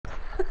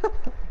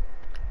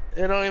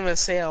It don't even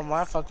say on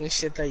my fucking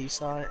shit that you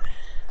saw it.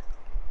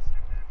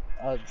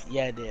 Oh,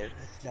 yeah, it did.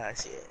 Now I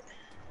see it.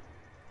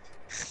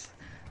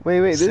 Wait,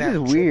 this is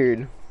Snapchat.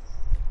 weird.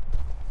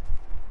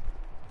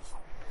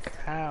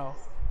 How?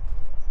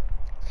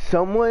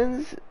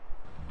 Someone's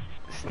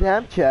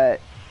Snapchat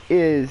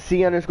is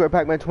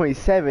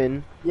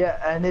C_Pacman27. Yeah,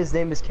 and his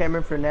name is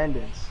Cameron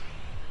Fernandez.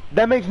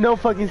 That makes no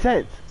fucking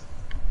sense.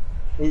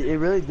 It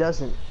really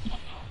doesn't.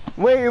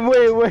 Wait.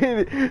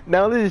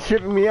 Now this is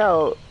tripping me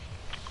out.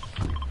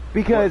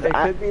 Because It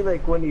could be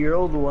like one of your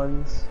old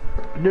ones.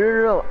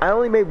 No. I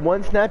only made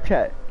one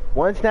Snapchat.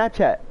 One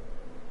Snapchat.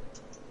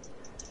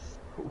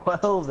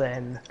 Well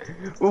then.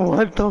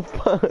 What the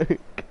fuck?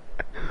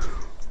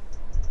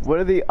 What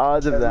are the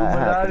odds of that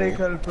happening?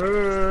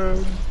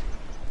 Confirmed.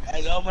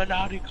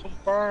 Illuminati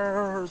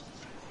confirmed.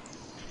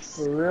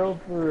 For real,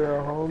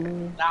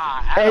 homie.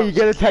 Nah, Hey, you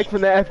get a text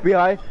from the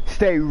FBI?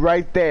 Stay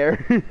right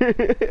there.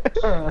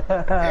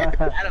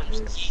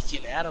 Adam's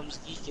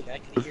geeking. I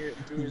can hear it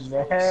through his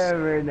voice.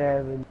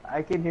 Never.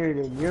 I can hear it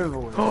in your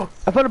voice.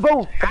 I found a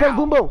bow! I found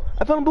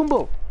a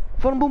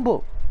boom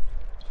bow!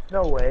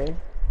 No way.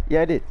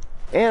 Yeah, I did.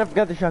 And I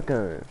forgot the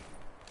shotgun.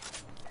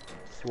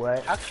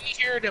 Sweat. How can you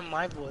hear it in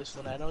my voice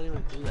when I don't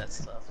even do that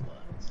stuff?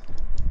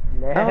 I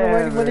don't know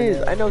where anyone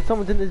is. I know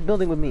someone's in this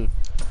building with me.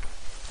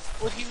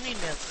 What do you mean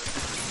never?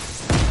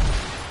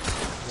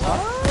 What?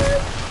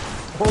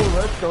 Oh,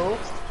 let's go.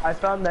 I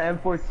found the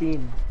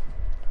M14.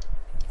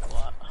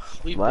 What?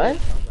 What?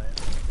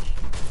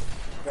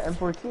 The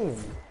M14.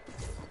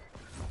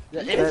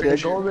 The The infantry.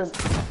 golden.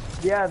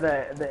 Yeah,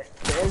 the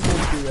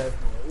infantry rifle.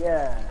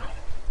 Yeah.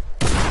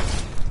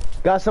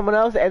 Got someone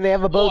else, and they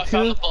have a bow I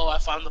found too. the bow. I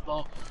found the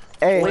bow.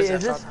 Hey, Wait,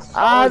 is this? this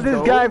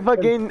solid guy gold?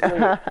 fucking.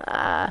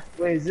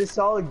 Wait, is this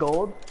solid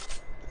gold?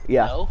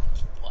 Yeah. No.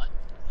 What?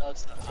 No,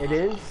 it's not. It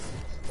is.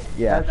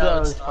 Yeah. That's what I No,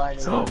 was it's not.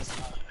 finding. No, it's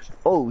not.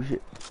 Oh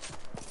shit.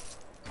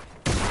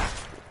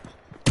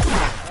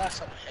 I got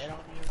some head on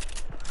you.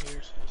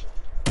 Here's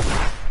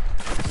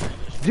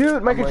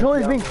Dude, my I'm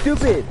controller's like, being yeah.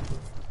 stupid.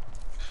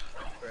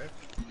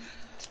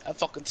 that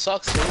fucking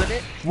sucks, doesn't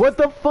it? What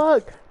the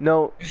fuck?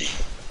 No.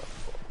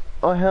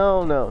 Oh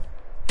hell no.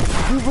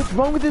 Dude, what's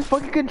wrong with this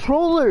fucking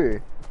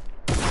controller?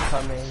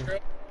 Coming.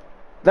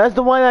 That's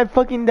the one I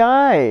fucking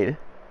died.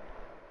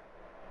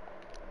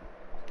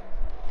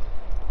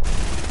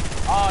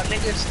 Oh,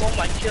 nigga stole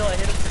my kill. I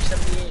hit him for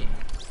 78.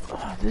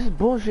 Oh, this is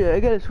bullshit.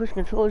 I gotta switch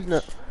controllers now.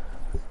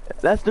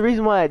 That's the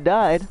reason why I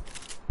died.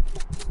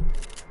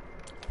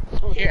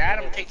 Here,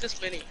 Adam, take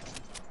this mini.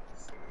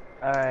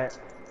 Alright.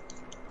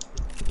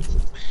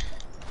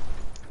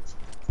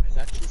 I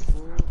got you,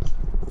 fool.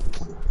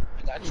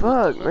 I got you.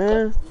 Fuck, Look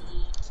man. up, fool.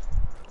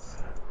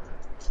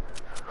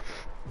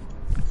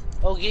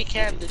 Oh, get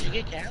Cam. Did you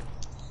get Cam?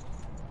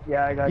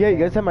 Yeah, I got. Yeah, you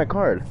Cam. guys have my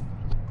card.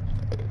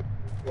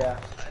 Yeah,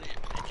 I didn't.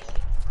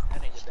 I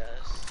think it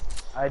does.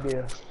 I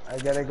do. I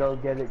gotta go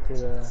get it to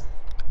the.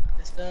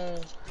 It's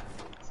done.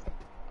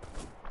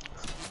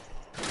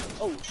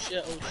 Oh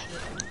shit,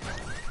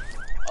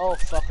 oh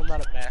fuck, I'm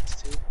out of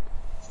mats too.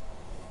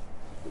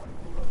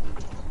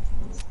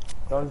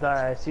 Don't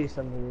die. I see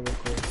something really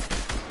quick.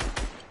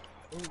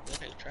 Ooh, that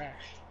nigga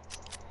trash.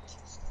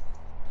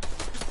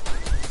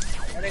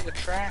 That nigga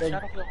trash, I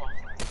don't give a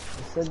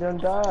I said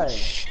don't die.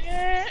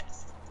 shit.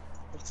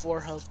 With 4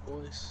 health,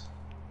 boys.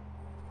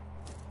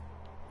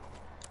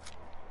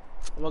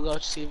 I'm gonna go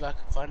see if I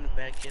can find a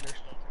med kit or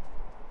something.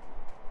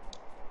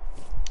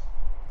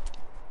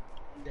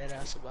 I'm dead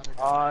ass about it.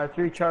 It's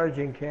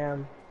recharging,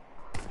 Cam.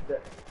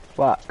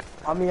 Fuck.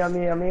 On me. Oh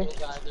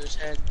god, there's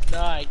head.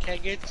 No, I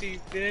can't get to you,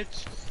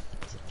 bitch.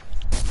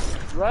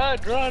 Run,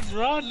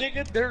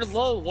 nigga. They're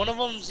low. One of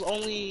them's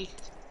only.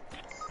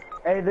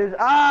 Hey, there's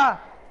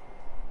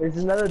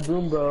another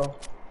boom, bro.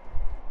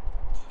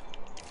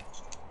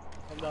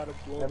 I'm about to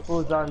blow. That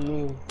fool's on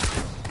me.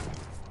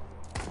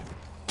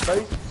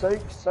 Psych.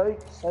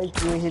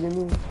 You ain't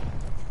hitting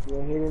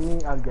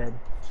me. I'm dead.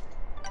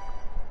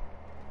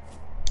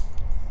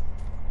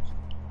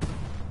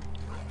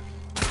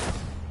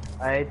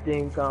 I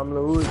think I'm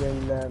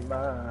losing that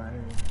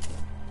mind.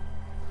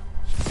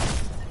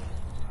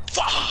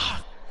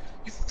 Fuck!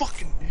 You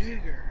fucking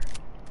nigger.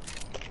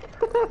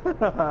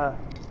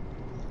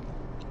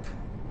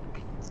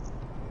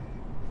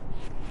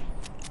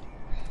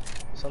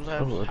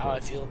 Sometimes Oh, how okay. I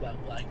feel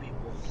about black people.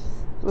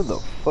 What the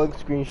fuck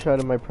screenshot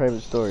of my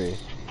private story?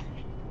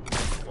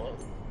 Whoa.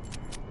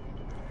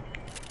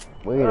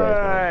 Wait a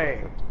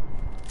Hey!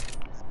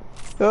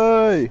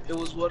 Hey! It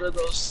was one of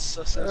those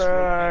successful.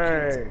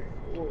 Hey!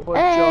 What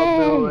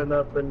y'all doing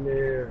up in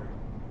there?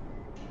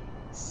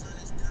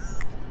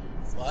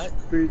 What?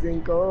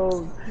 Freezing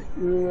cold.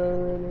 You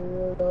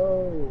already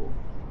know.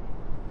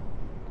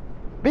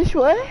 Bitch,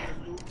 what?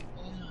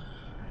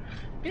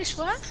 Bitch,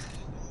 what?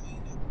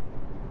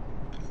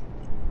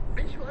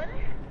 Bitch, what?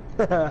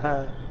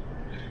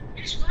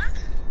 Bitch, what?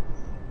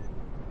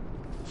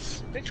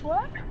 Bitch,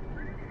 what?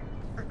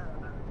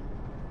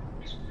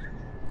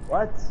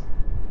 What?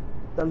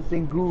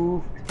 Something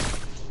goof.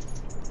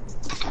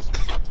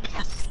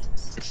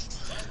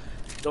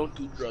 Don't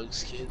do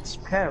drugs, kids.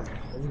 Cam,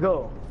 let's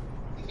go.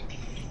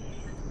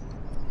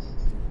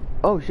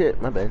 Oh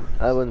shit, my bad.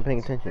 I wasn't paying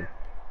attention.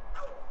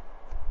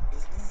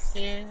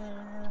 Yeah,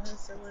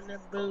 someone in the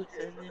booth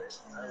and it's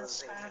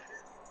outside.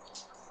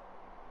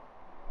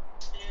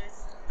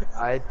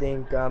 I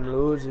think I'm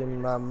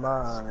losing my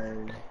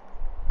mind.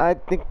 I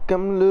think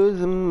I'm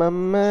losing my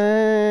mind.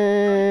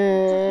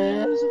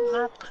 Losing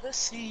my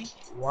pussy.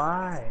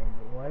 Why?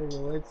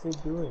 What's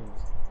it doing?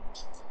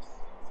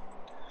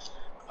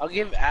 I'll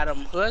give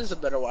Adam. Who has the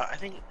better Wi-Fi? I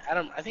think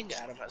Adam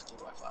has good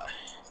Wi-Fi.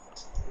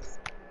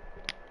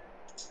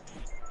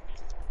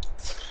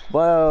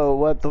 Whoa,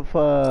 what the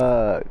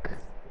fuck?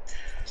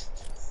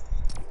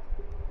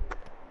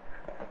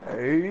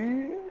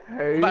 Hey,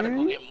 I'm about to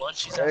go get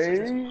munchies after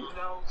this. hey.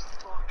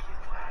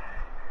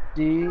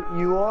 See,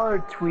 you are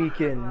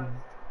tweaking.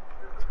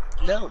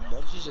 No,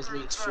 munchies just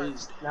means food.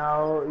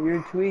 Now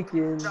you're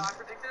tweaking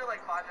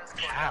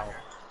How?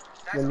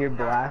 when you're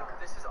black.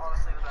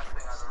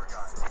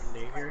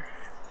 Nigger.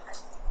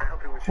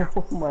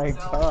 Oh my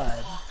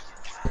god.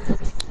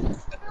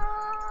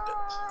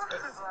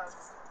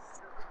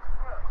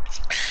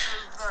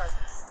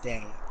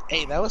 Dang.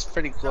 Hey, that was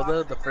pretty cool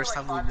though. The first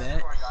time we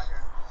met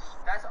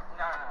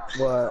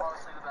What?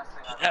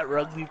 at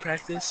rugby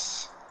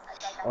practice.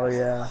 Oh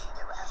yeah.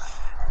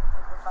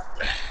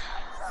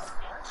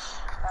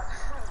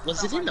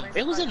 Was it in the?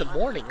 It was in the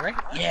morning, right?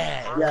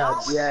 Yeah.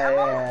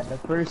 Yeah. The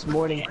first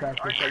morning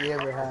practice that we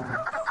ever had.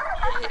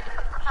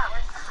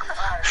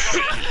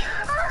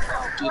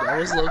 Dude, I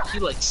was low key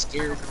like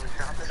scared,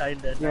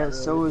 kinda. Yeah,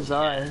 so was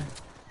I.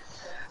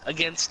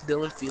 Against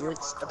Dylan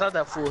Felix, I thought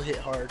that fool hit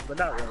hard, but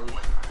not really.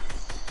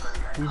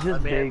 He's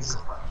just big.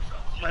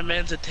 My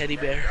man's a teddy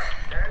bear.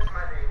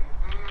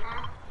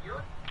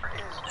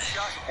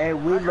 Hey,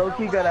 we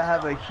low-key gotta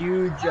have a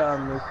huge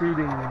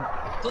recruiting.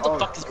 Who the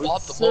fuck is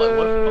Bob the Boy?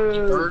 What a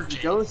fucking bird.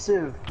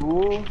 Joseph,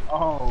 fool.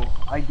 Oh,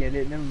 I get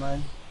it. Never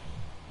mind.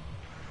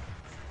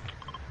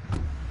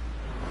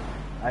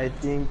 I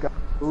think I'm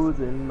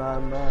losing my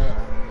mind.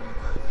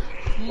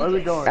 Where are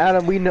we going?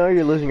 Adam, we know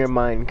you're losing your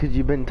mind because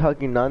you've been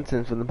talking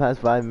nonsense for the past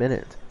 5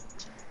 minutes.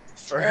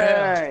 For real.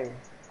 Hey,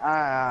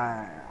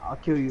 I'll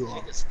kill you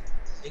all.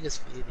 Niggas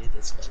faded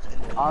as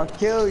fuck. I'll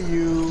kill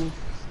you.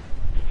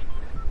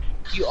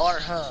 You are,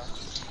 huh?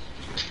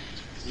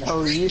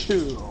 No, you.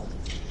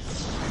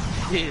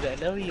 Dude, I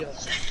know you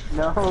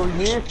are. No,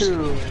 you.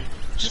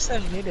 Just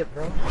admit it,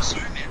 bro.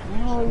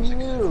 No,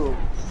 you.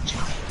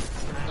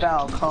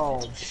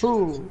 Falcon.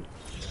 Boom.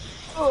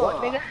 What,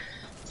 nigga?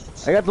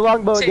 I got the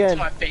longbow Say it to again.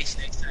 my face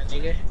next time,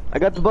 nigga. I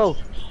got the bow. Of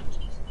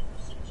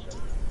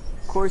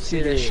course Say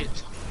you that did.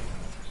 shit.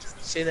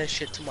 Say that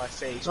shit to my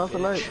face, Not the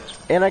bitch. night.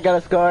 And I got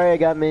a scar, I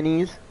got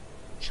minis.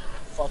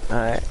 Fuck.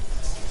 Alright.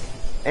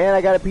 And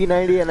I got a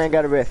P90 and I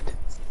got a rift.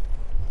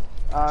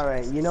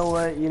 Alright, you know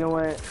what?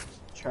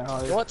 Try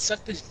hard. You know what?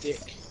 Suck this dick.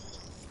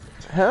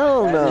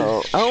 Hell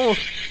no. I don't.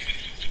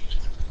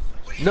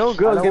 No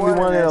girl's I don't gonna be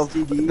want an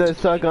wanting STD. to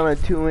suck on a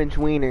 2-inch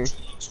wiener.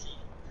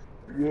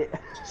 Yeah.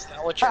 It's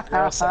not what your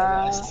girl said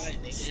last night,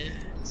 nigga.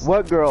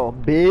 What girl?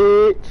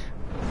 Bitch.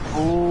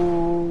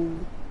 Oh.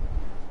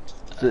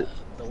 The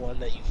one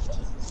that you fucked.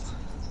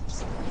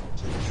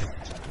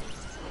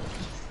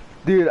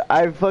 Dude,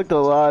 I fucked a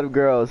lot of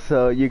girls,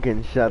 so you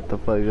can shut the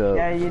fuck up.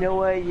 Yeah, you know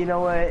what?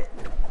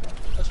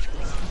 That's true.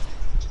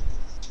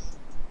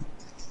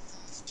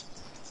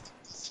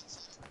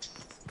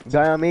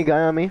 Guy on me,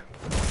 guy on me. Not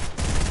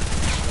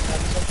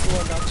some fool,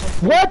 not some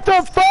fool. What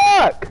the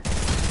fuck?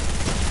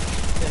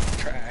 That's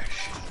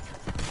trash.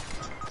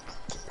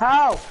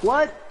 How?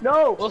 What?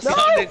 No! What's no! up,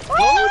 nigga? Ah!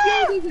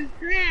 Oh, no, this is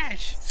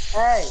trash.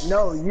 Hey,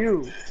 no,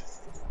 you.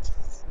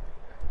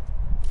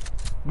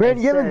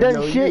 Brandon, you haven't said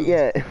done no shit you.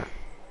 yet.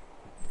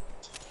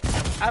 I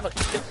have a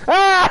kill.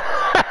 Ah!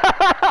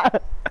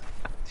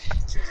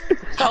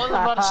 I was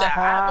about to say, I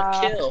have a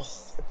kill.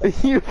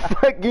 You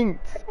fucking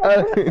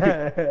suck.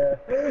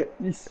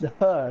 You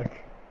suck.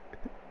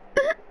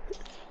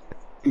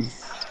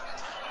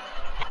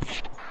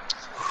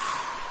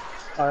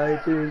 I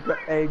think.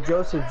 Hey,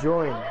 Joseph,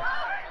 join.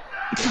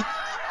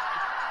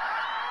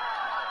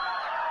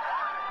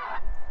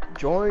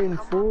 Join,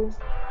 fool.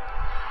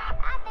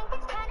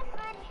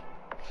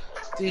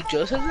 Dude,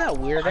 Joseph's that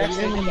weird ass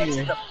nigga that's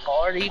in the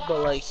party, but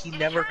like, he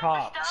never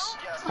talks.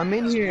 I'm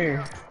in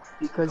here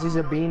because he's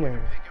a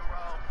beaner.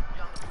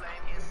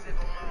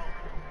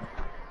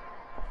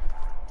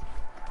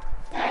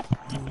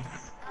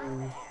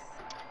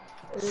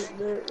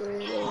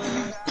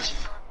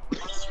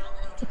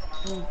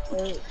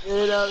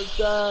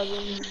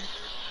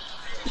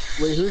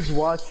 Wait, who's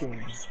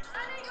watching?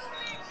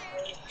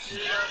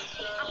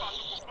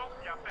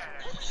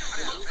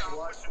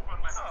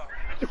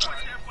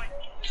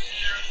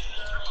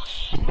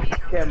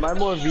 Yeah, I'm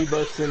more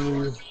V-Bucks than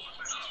you.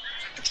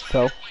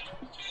 So,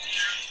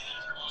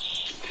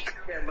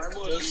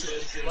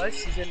 Joseph, what,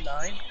 season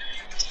 9?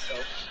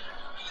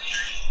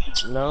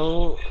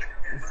 No.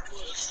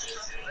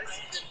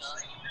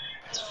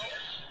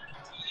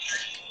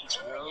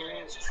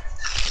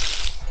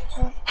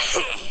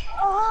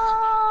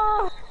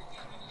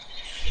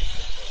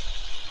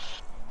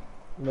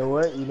 You know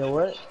what? You know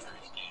what?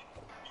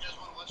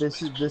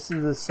 This is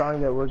the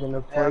song that we're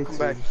gonna Yeah, play come to.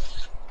 back.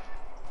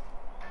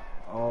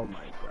 Oh my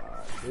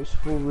god. This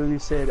fool really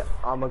said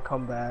I'ma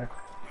come back.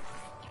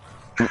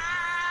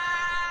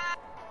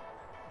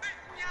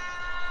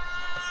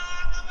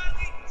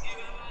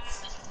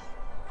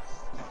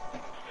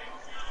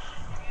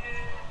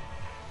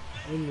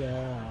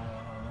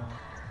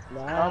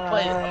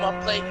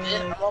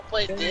 I'm gonna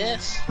play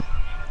this.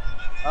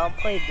 I'm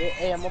gonna play this.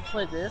 Hey, I'm gonna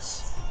play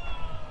this.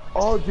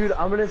 Oh dude,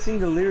 I'm gonna sing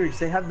the lyrics.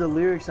 They have the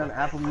lyrics on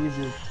Apple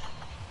Music.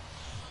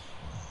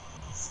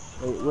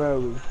 Wait, where are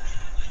we?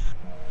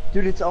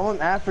 Dude, it's all in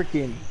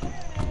African.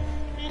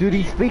 Dude,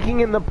 he's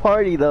speaking in the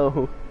party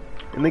though.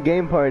 In the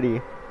game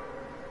party.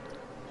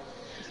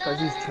 It's cause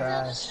he's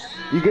trash.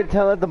 You can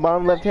tell at the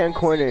bottom left hand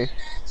corner.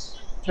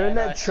 Turn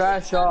that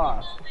trash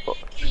off.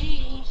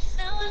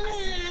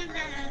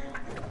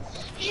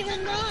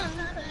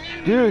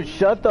 Dude,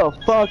 shut the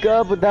fuck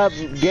up with that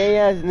gay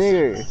ass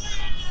nigger.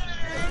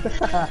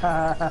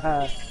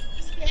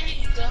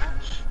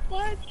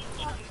 What?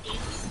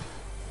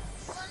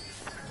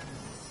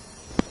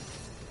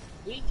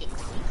 Tweaking.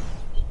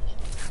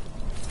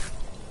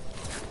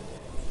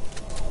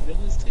 Bill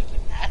tweaking.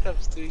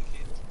 Adam's tweaking.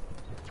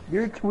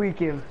 You're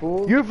tweaking,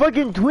 fool. You're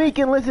fucking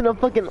tweaking, listen to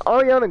fucking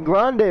Ariana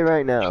Grande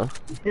right now.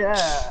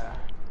 Yeah.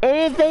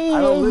 Anything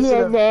I don't in listen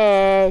here to-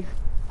 next.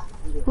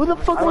 Who the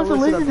fuck I wants to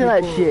don't listen listen to to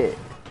that people- shit?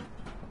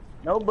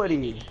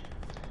 Nobody.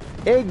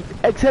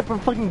 Except for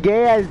fucking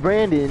gay ass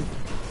Brandon.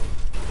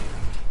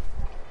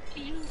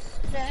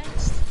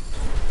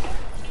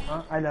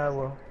 Huh? I know I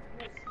will.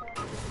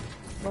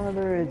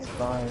 Mother, it's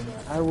fine.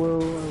 I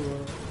will.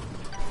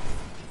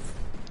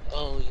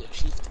 Oh, you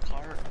achieved the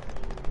car.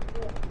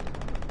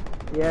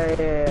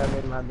 Yeah, I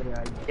mean, mother,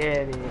 I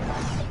get it.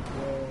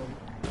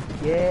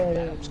 Get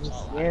it.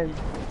 Yeah.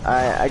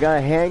 I got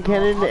a hand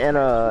cannon and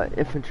a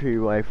infantry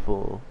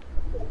rifle.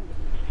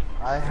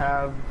 I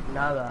have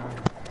nada.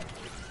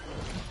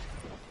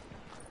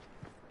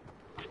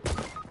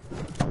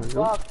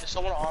 Fuck, there's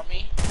someone on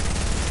me.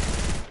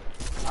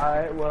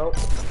 Alright, well.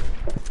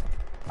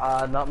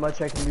 Not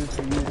much I can do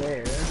for you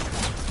there.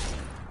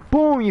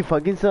 Boom, you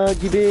fucking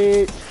suck, you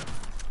bitch.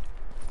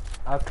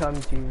 I'll come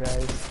to you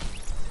guys.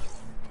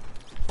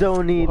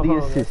 Don't need the Whoa,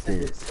 that's a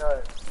assistance. good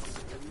start.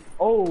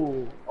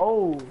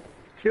 Oh,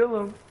 kill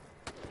him.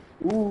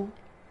 Ooh.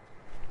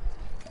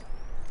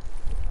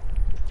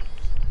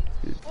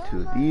 To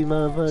these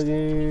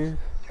motherfuckers.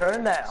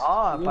 Turn that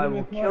off. I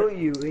will kill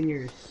you in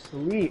your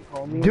sleep,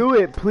 homie. Do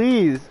it,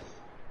 please.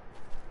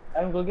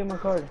 I'm go get my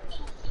card.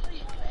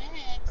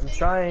 I'm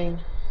trying.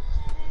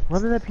 What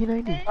is that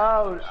P90?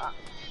 Oh,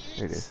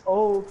 There it is.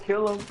 oh,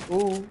 kill him.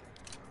 Ooh.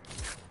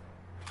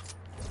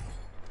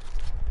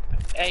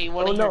 Hey, you Oh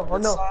wanna hear no, a oh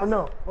good no, song? oh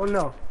no, oh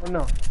no, oh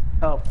no.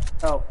 Help,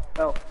 help,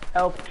 help,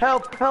 help,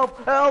 help,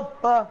 help,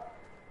 help!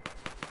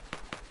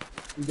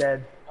 I'm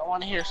dead. I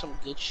wanna hear some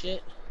good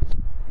shit.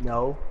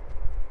 No.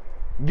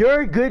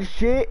 Your good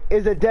shit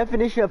is a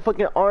definition of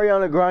fucking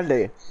Ariana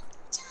Grande.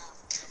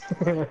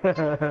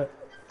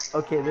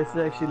 Okay, this is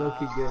actually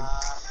looking good.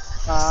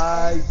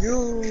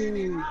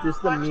 You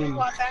just the meme.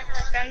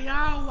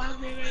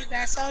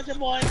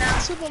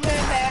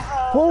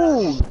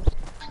 Oh,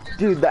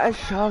 dude, that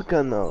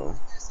shotgun though.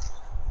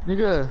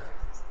 Nigga,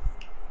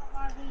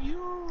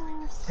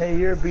 Hey,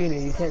 you're a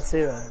beanie. You can't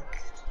say that.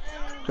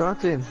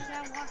 Jonathan.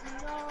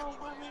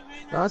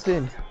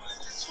 Jonathan.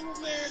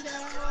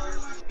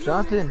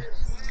 Jonathan.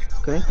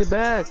 Connect it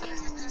back.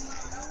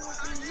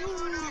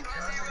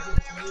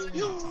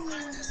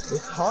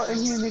 It's hot in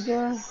here,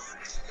 nigga.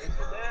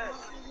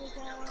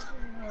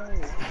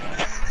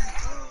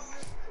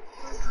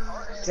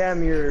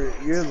 Damn,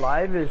 your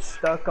live is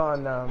stuck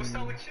on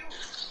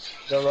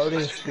the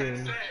loading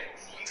screen.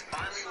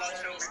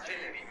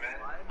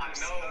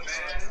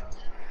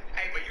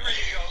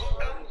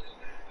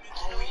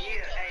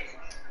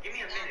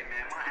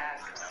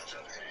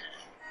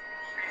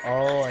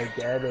 Oh, I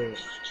get it.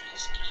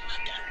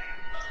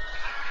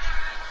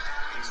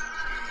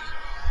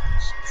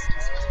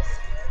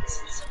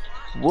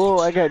 Whoa,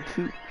 I got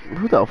two.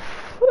 Who the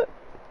fuck?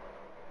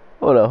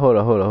 Hold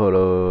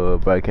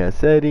up. Broadcast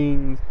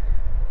settings.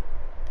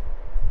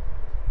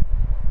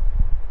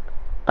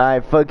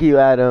 Alright, fuck you,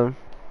 Adam.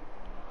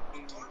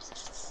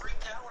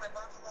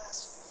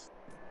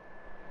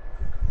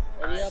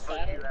 Ready up,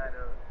 Adam?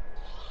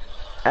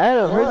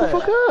 Adam, hurry the What?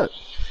 fuck up.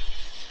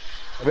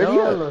 Ready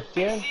No, up. lo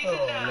siento,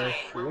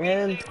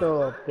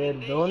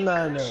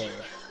 perdónanos.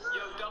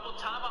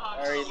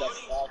 Hurry the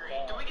fuck up.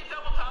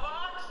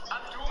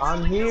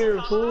 I'm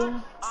here,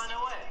 fool.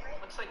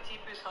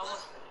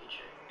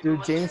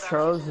 Dude, James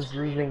Charles is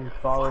losing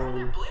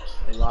followers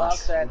a lot.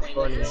 Fuck that It's nigga.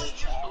 funny. Ready the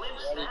fuck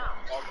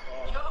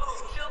up.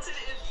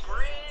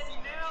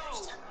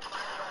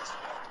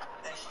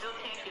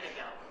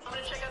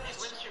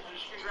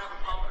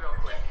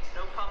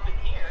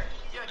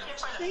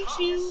 Thank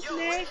you,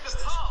 next.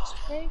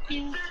 Thank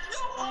you.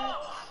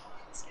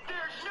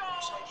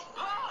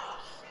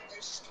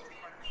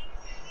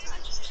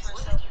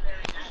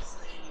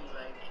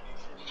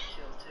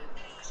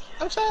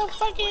 I'm so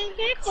fucking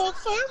grateful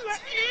for my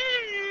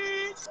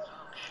ass.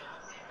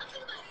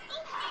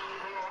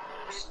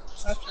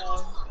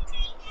 Okay.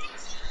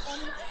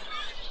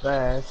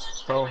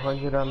 Fast.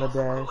 1200 on the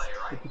dash.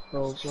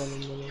 54 on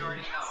the minute.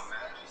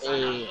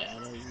 Hey, I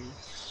don't know.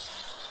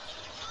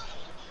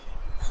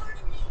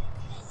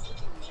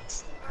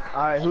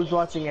 Alright, who's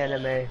watching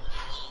anime?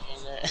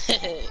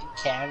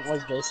 Cam,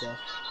 what's Joseph?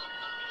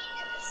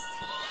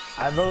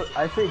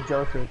 I say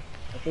Joseph.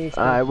 I think it's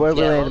Alright, where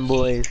we Yeah, landing,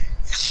 low-key. boys?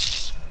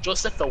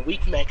 Joseph, the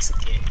weak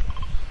Mexican.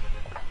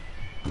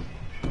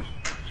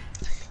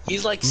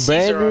 He's like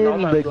Caesar Brandon, on all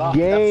my the block.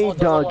 gay That fool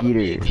doesn't dog wanna be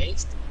a eater.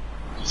 gangster.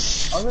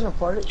 I was in a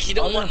party. He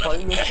don't want to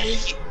party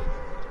yesterday.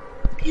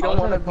 He don't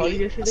I was want at to a party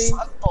be yesterday.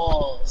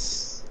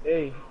 balls.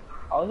 Hey,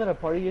 I was at a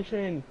party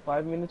yesterday, and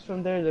 5 minutes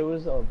from there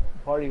was a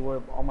party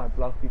where all my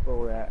block people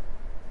were at.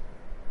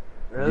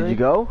 Really? Did you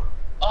go?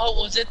 Oh,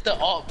 was it the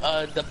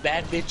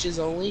bad bitches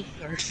only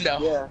or no?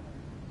 Yeah.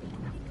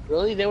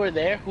 Really, they were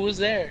there. Who was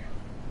there?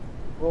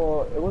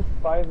 Well, it was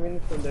 5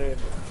 minutes from there.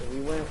 We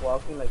went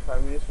walking like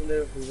 5 minutes from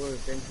there. We were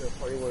going to a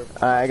party where.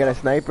 I got a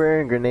sniper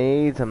and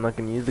grenades. I'm not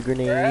gonna use the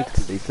grenades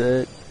because they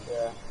suck.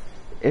 Yeah.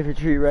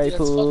 Infantry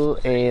rifle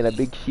and a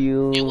big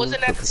shield. It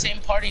wasn't at the same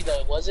party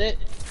though, was it?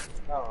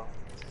 Oh.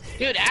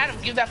 Dude, Adam,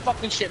 give that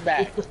fucking shit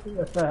back.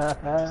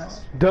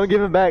 Don't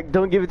give it back.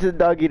 Don't give it to the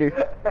dog eater.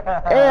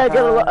 Hey, I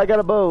got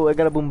a bow. I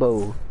got a boom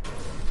bow.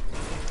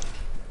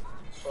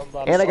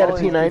 And I got a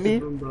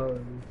T90.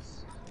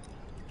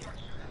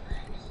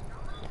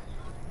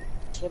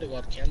 Swear to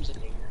God, Cam's a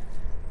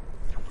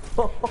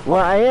nigger.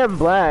 Well, I am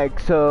black,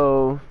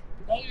 so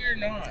No, you're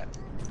not.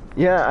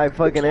 yeah, I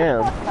fucking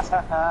am.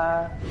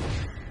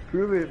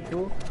 Prove it,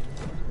 fool.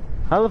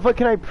 How the fuck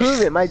can I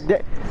prove it?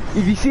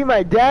 If you see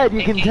my dad,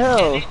 you can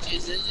tell. 10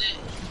 inches, is it?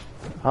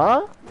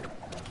 Huh?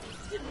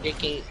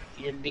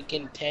 Your dick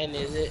in 10,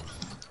 is it?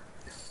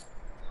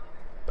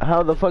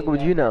 How the fuck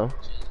would you know?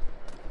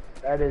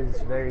 That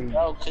is very.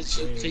 No, cause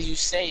you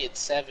say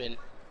it's 7.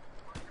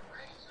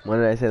 When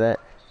did I say that?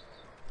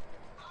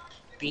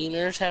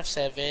 Beaners have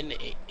 7,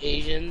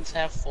 Asians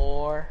have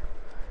 4,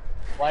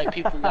 white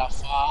people got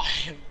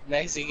 5,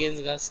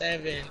 Mexicans got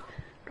 7,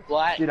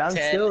 black Dude, I'm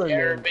 10, chilling, man.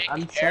 Arabic,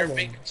 I'm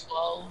Arabic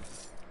chilling.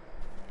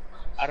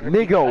 12.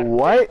 Nigga,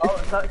 what?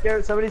 Oh,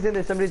 here, somebody's in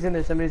there. Somebody's in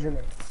there. Somebody's in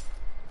there.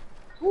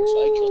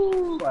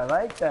 Ooh, I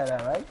like that.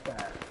 I like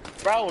that.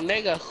 Bro,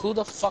 nigga, who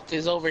the fuck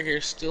is over here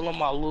stealing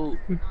my loot?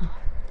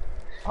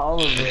 All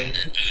of it.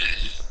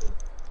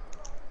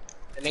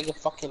 The nigga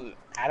fucking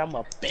Adam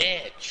a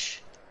bitch.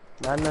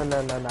 No.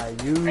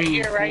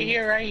 You. Right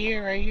here.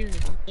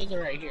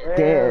 Nigga right here.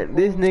 Damn,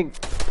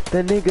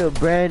 the nigga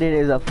Brandon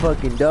is a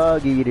fucking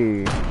dog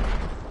eater.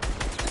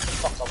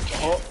 Fuck up,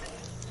 Cam.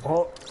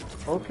 Oh.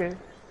 Okay.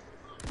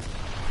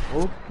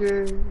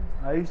 Okay.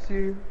 I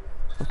see.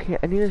 Okay,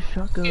 I need a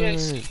shotgun.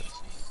 Yes.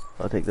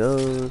 I'll take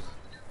those.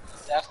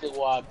 Exactly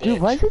why, bitch. Dude,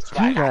 why is it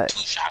I do got that? 2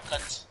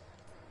 shotguns.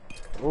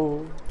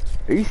 Oh.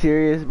 Are you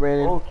serious,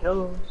 Brandon? Oh,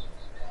 kill him.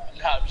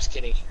 No, I'm just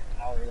kidding.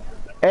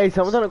 Hey,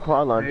 someone's on a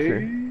quad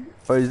launcher.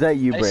 Or is that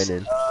you,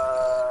 Brandon?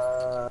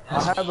 I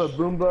have a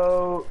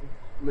boombo.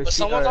 But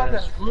someone's on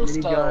this roof,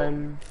 though.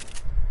 Minigun.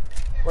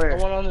 Where?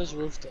 Someone on this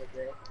roof, though,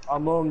 bro. I'll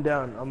mow him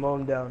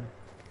down.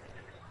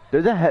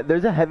 There's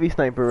a heavy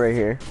sniper right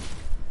here.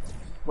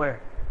 Where?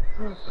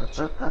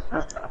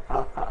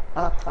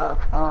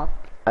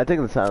 I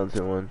think the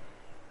silencer one.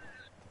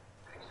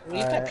 We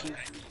need that Alright.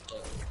 P90,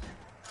 though.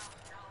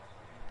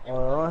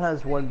 Oh, it only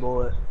has 1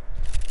 bullet.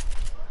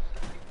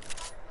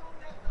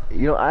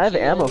 You know, I have You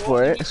know ammo what?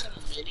 for Give it. me some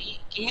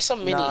Give me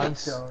some Nah, I'm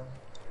minis. chilling.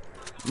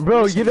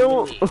 Bro, Give me you some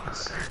know,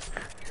 minis.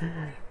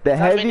 the Got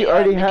heavy mini-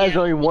 already mini has ammo,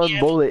 only mini 1 ammo?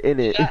 bullet in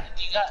it. You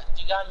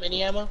got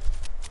mini ammo?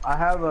 I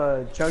have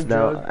a chug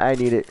No, jug, I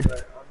need it.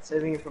 but I'm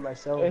saving it for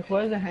myself. Wait,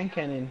 where's the hand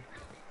cannon?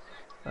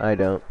 I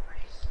don't.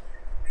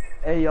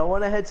 Hey, y'all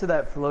wanna head to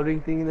that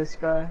floating thing in the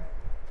sky?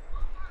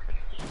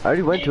 I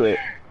already went to it.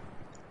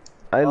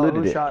 I Oh,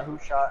 looted who it.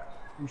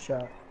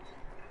 shot?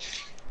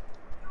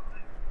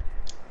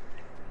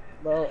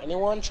 Bro,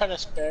 anyone trying to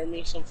spare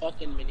me some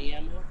fucking mini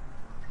ammo?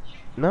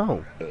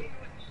 No. Mini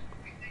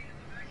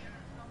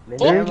Fuck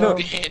There's you, ammo? no-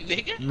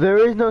 nigga. There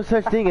is no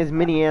such thing as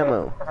mini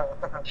ammo.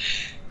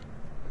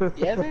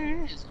 Yeah,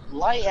 there is.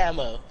 Light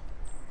ammo.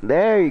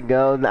 There you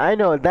go. I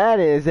know what that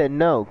is, and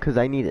no, because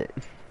I need it.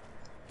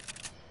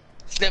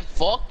 Then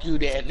fuck you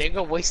then,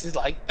 nigga. Wasted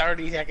like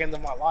 30 seconds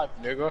of my life,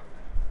 nigga.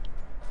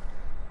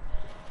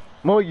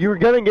 Well, you were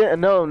gonna get a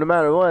no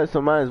matter what,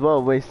 so might as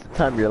well waste the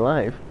time of your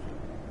life.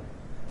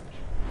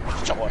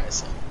 Get your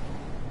ass up.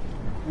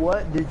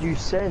 What did you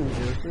send,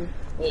 Joseph?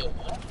 Wait,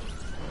 what?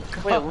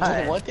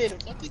 Wait, what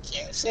did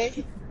Cam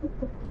say?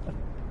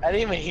 I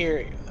didn't even hear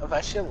it. If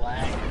I should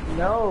lag.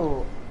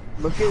 No.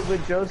 Look at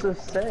what Joseph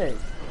said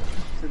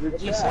to the What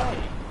did you chat. say?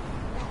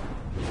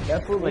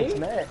 That fool Me? likes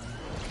men.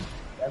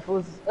 That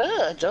fool's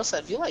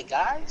Joseph, you like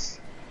guys?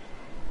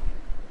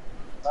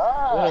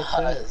 What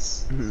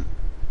Sus.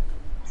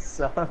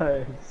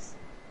 sus.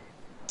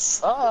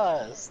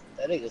 Sus.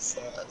 That nigga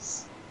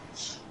sus.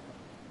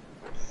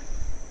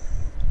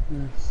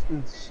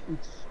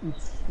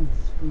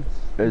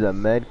 There's a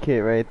med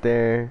kit right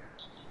there.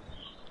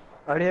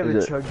 I already have Is a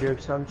it- chug jug,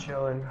 so I'm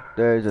chilling.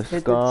 There's a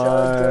Hit the chug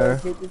scar.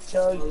 jug, hit the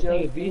chug Nigga,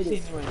 jug, be hit seen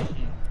it. my shit.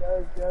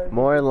 Chug jug,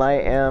 More hit the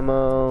light chug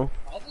ammo.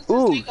 Why does this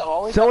Ooh, nigga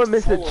always someone have to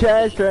missed a follow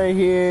chest me? right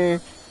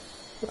here.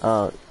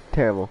 Oh,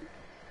 terrible.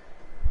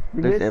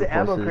 You There's missed the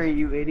ammo impulses. crate,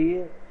 you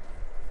idiot.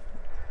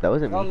 That I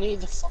wasn't don't me.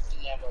 need the fucking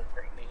ammo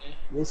crate, nigga.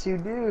 Yes, you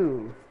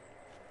do.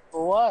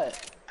 For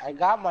what? I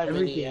got my mini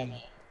Everything. ammo.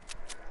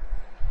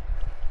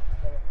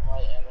 My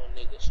ammo,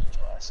 nigga, shut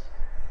your ass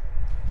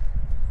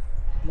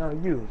up. No,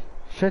 you.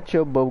 Shut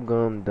your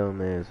bubblegum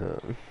dumb ass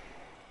up.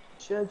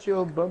 Shut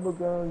your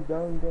bubblegum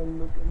dum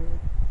looking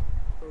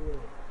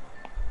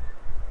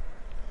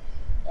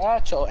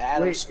Shut your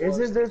Adam Wait, Swords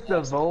isn't this the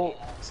ass vault?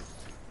 nigga.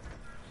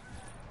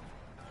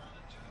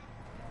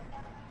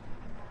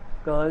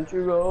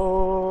 Country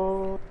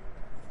road.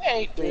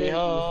 Take me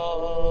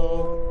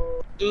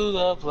home to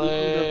the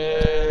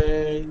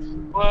place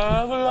where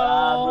I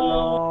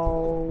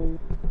belong.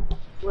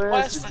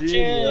 West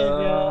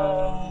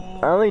Virginia.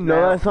 I only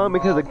know that song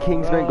because of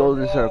Kingsman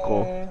Golden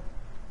Circle.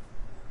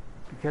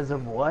 Because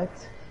of what?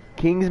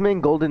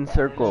 Kingsman Golden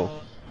Circle.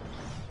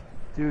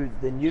 Dude,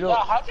 then you don't Yo,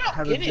 how'd y'all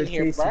have a get in good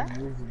here, taste bruh?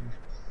 in music.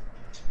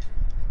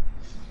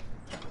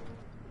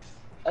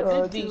 I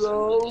did these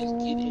niggas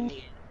get in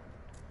here.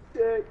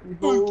 Take me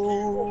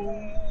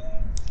home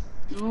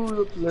to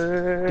the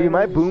place. Dude,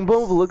 my boom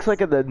boom looks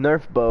like a the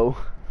Nerf bow.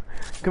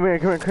 Come here,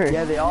 come here, come here.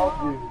 Yeah, they all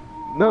do.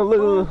 No,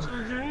 look, look.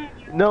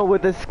 No,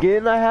 with the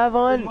skin I have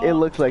on, it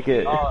looks like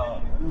it.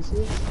 Oh, you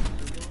see?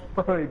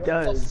 Oh, it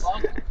does.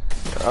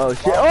 Oh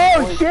shit!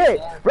 Oh shit!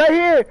 Right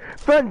here,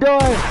 front door.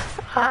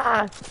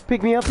 Ah,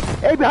 pick me up.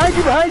 Hey, behind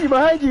you, behind you,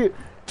 behind you.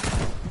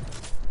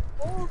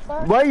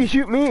 Why you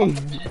shoot me?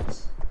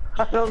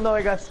 I don't know,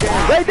 I got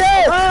scared. Right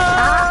there!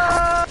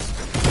 Ah!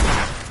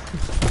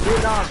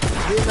 Vietnam,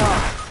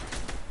 Vietnam.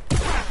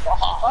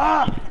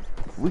 Ah!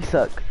 We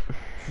suck.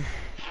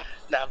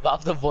 Nah,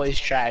 Bob the voice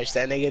trash.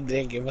 That nigga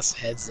didn't give us a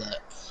heads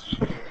up.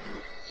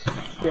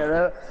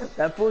 Yeah,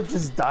 that fool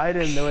just died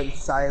and they went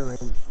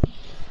silent.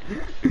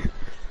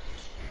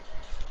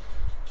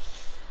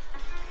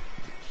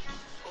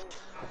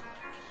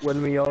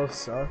 When we all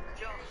suck.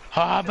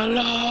 I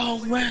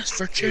belong West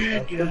I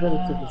Virginia. still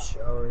gotta take a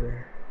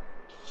shower.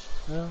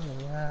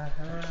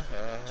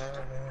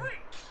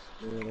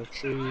 Little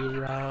tree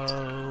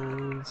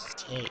rose,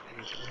 take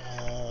me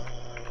home.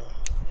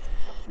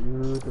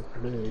 To the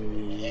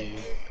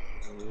place.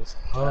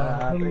 I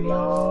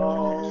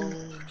belong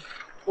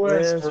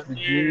West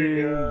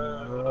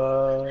Virginia.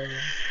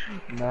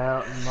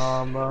 Mountain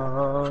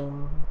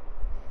Mama.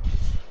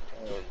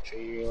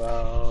 Tree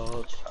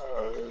rose,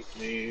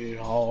 take me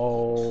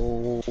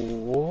home.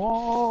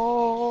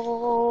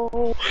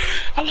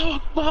 Hello,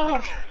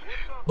 Akbar.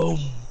 Boom.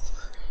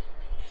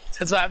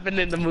 That's what happened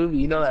in the movie.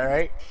 You know that,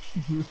 right?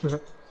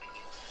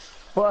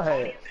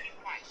 What?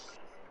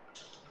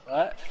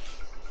 What?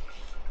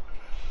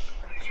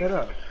 Shut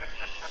up.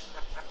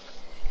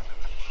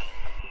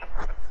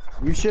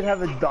 You should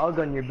have a dog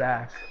on your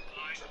back.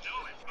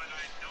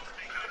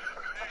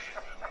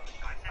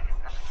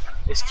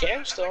 Is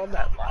Cam still on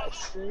that live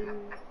stream?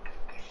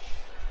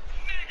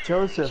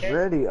 Joseph,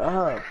 ready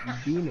up. You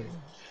beat him.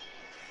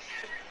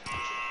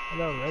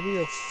 Hello, ready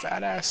your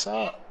fat ass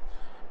up.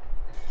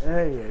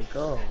 There you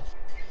go.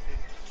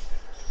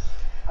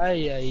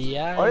 Ay, ay,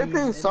 ay. Why you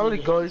playing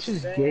Solid Gold? This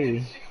is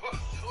gay.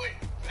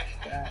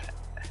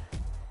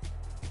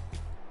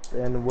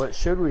 Then what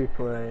should we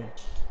play?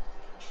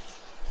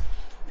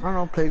 I don't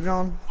know,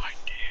 Playground?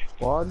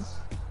 Quads?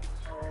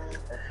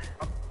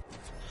 I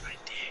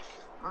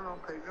don't know,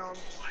 Playground?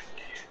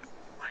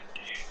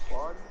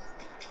 Quads?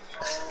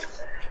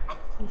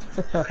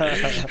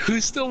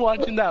 Who's still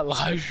watching that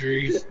live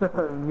stream?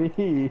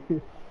 Me.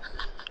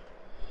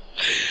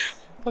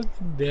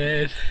 Fucking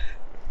dead.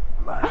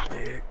 My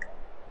dick.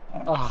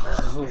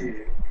 Oh.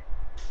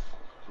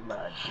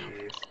 My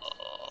dick.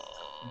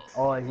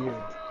 All I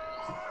hear.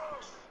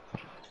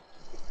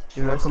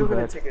 Dude, I'm still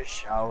gonna take a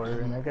shower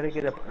and I gotta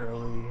get up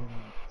early.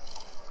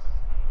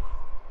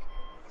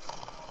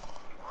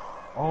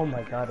 Oh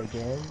my god,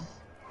 again?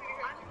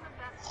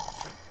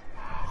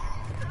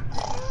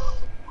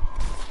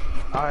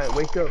 Alright,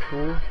 wake up,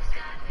 fool.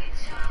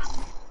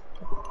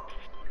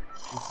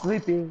 I'm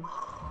sleeping.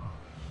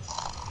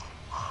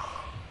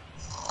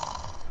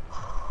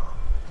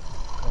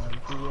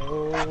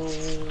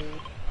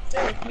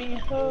 Take me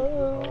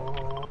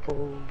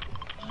home.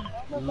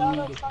 I'm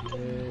about to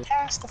fucking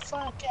pass the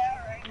fuck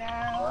out right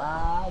now.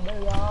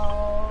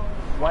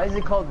 Why is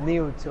it called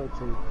Neo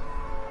Tilted?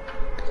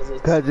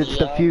 Cause it's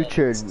the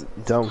future,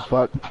 dumb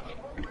fuck.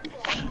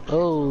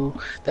 Oh,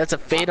 that's a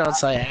fade on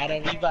site,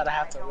 Adam. You about to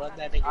have to run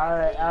that nigga.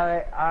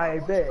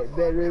 Alright, bet.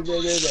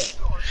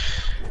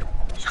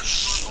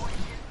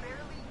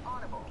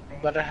 You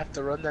better have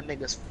to run that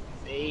nigga's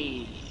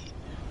fade.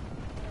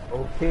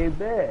 Okay,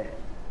 bet.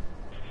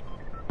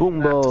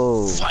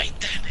 Boombo. Fight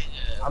that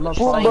nigga. I'm a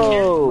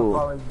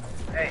Boombo.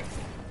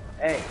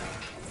 Hey.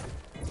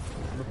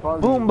 I'm a follow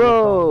you.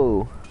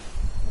 Boombo.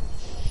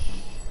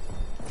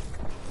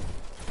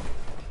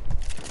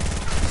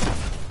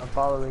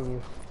 following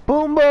you.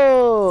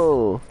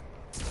 Boombo!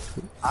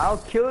 I'll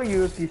kill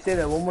you if you say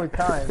that one more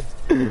time.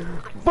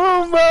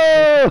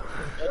 Boombo!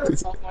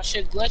 Fuck, my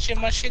shit glitching,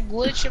 my shit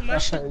glitching, my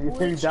shit You're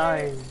glitching.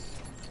 dying.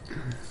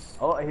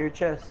 Oh, I hear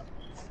chest.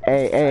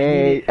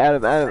 Hey,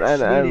 Adam.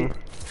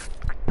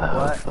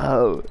 What?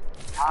 Boombo.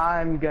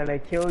 I'm gonna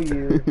kill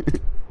you.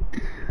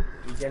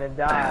 You're gonna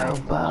die.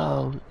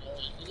 Boombo. Who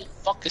the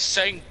fuck is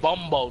saying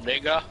Bumbo,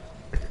 nigga?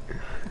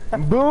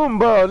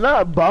 Boombo,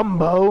 not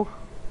Bumbo.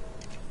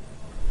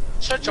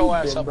 Shut your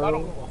ass up, I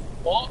don't give a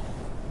fuck.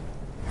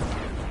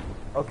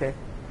 Okay.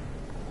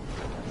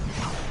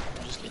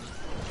 I'm just kidding.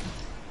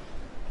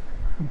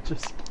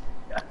 Just.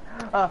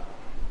 I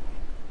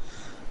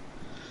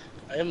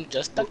am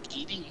just a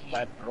kidding,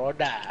 my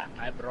brother,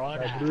 my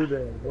brother. My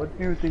brother, what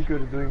do you think you're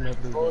doing, my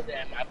brother?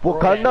 Brother, my brother.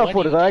 Wakanda What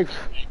for do you life.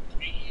 think my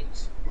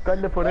dreams?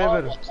 Wakanda Oh,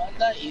 forever.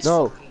 Wakanda is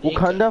No, for nigga.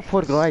 Wakanda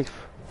for life.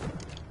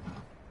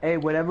 Hey,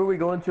 whenever we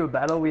go into a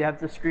battle, we have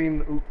to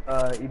scream,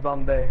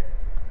 Ibambe.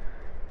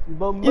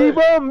 Ibambe.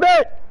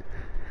 Ibombe!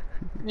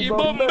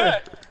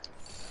 Ibombe!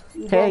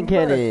 Hand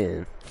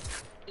cannon.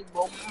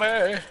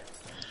 Ibombe!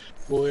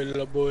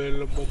 Boila,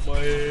 boila,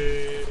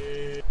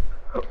 mamae.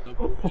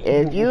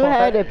 If you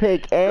had to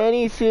pick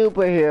any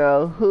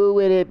superhero, who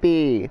would it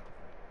be?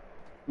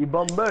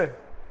 Ibambe.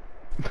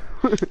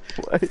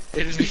 What?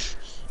 It'd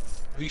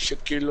be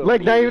Shaquille O'Neal.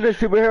 Like not even a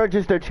superhero,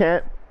 just their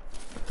chant.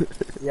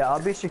 Yeah, I'll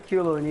be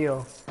Shaquille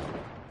O'Neal.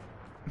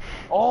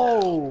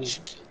 Oh!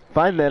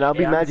 Fine then, I'll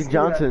be Yeah, I'm Magic seeing that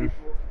Johnson.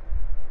 before.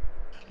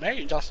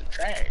 Magic Johnson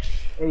trash.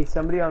 Hey,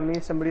 somebody on me,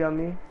 somebody on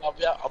me.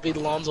 I'll be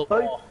Lonzo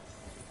Hey. Ball.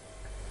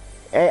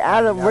 Hey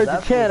Adam, Now where's the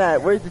that's chant what-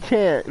 at? Where's the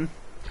chant?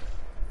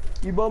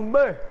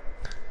 Ibambe.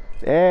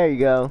 There you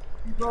go.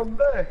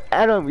 Ibambe.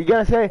 Adam, you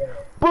gotta say,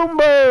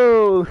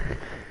 Boombo!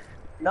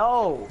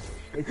 No,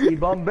 it's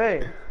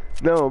Ibambe.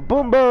 No,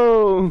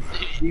 Boombo!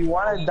 Do you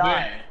wanna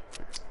die?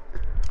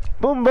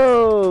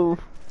 Boombo!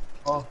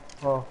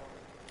 Oh.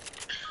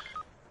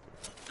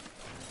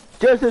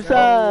 Joseph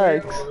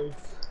Sykes!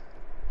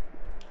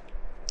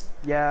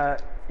 Yeah,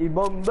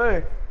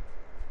 Ibambe.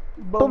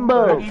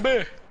 Bumbo.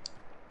 Bombe.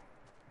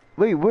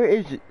 Wait, where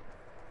is it?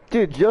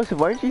 Dude, Joseph,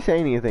 why aren't you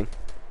saying anything?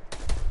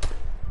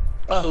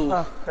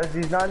 Oh. Cause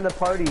he's not in the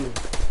party.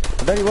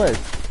 I thought he was.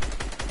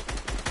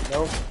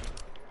 Nope.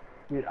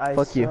 Dude, I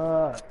Fuck you.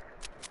 suck.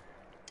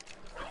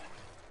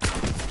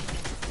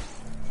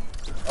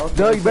 Okay,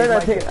 No, you better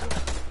not my take. kill.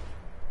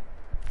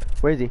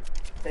 Where is he?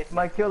 Take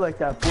my kill like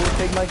that, fool.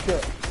 Take my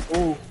kill.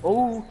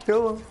 Ooh,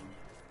 kill him.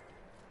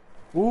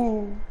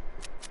 Ooh.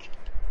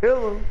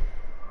 Kill him.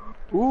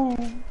 Ooh.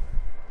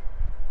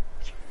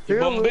 Kill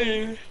him.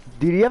 Bombe.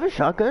 Did he have a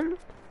shotgun?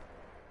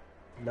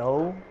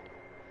 No.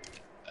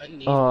 I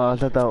need Oh, I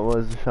thought that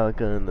was a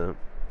shotgun though.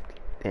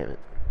 Damn it.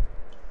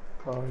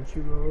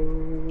 Country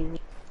road.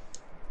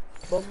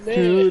 Bombe.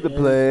 To the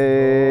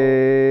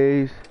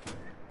place,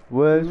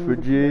 West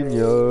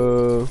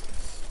Virginia.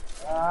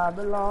 I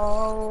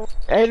belong.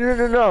 Hey,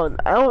 no.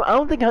 I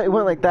don't think it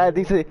went like that. I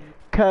think it's like,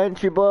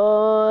 country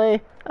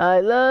boy, I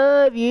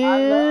love you.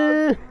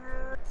 love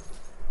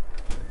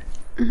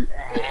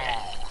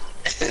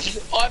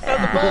Oh, I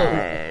found the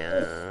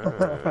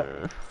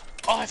bow.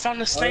 Oh, I found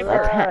the sniper.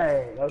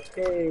 Alright,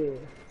 okay.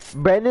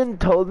 Brendan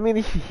told me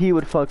that he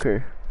would fuck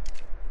her.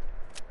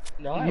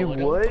 No, I You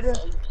wouldn't. would? What the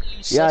fuck? You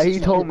Yeah, he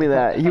sus- told me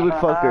that. He would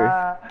fuck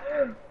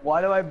her.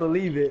 Why do I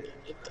believe it?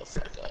 Get the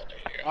fuck out of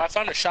here. Oh, I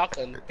found a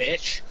shotgun,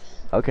 bitch.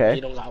 You Okay.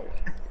 don't got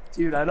one.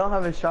 Dude, I don't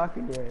have a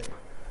shotgun yet.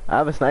 I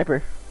have a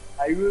sniper.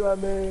 I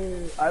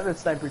have a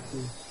sniper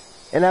too.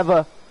 And I have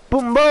a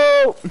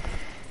boombo!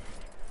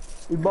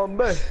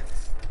 Ibambe.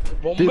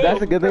 Dude, that's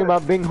the good thing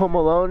about being home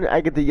alone. I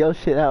get to yell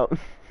shit out.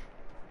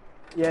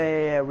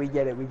 Yeah, we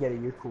get it,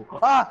 you're cool.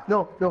 Ah,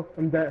 no,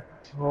 I'm dead.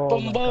 Oh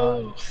my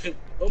Bumbo. god.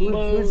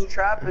 Bumbo. Whose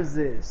trap is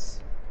this?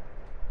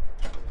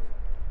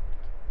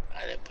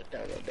 I didn't put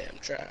down no damn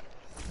trap.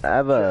 I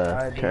have I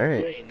a did. You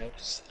turret. ain't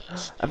noticed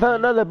that. I found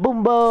another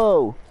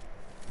boombo!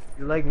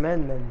 You like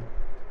men, then.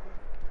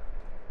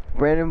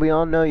 Brandon, we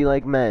all know you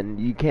like men.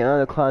 You came out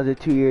of the closet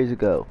 2 years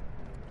ago.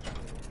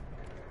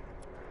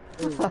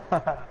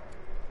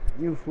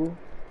 You fool.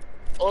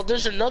 Oh,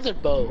 there's another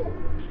bow.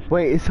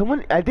 Wait, is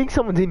someone? I think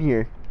someone's in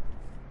here.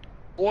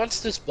 Who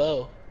wants this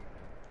bow?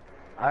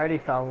 I already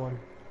found one.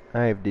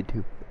 I did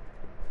too.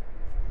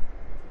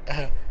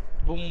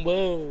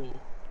 Bumbo.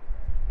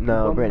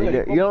 No, Boombo.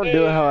 Brandon, you don't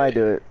do it how I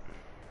do it.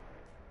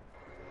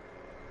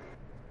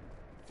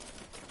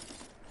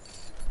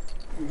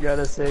 You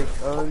gotta say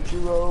country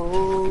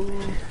road.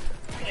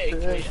 Hey,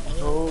 Let's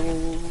Cleo.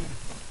 go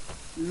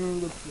to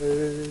the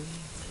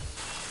place.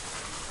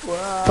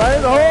 Fire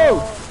in the hole!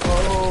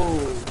 Oh.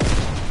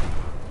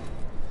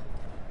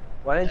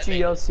 Why didn't you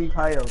yell see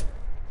Kyle?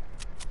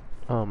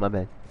 Oh, my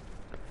bad.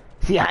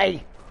 See,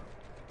 hi!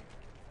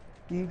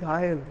 See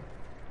Kyle.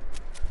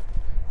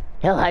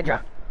 Hell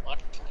Hydra! What?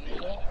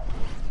 Nigga?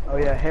 Oh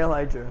yeah, Hail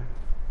Hydra.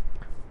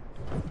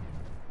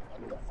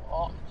 What the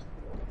fuck?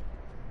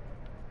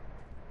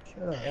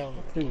 Shut up, Hell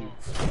please.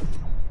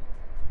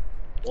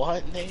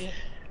 What, nigga?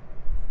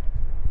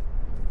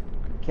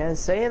 can't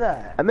say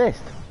that. I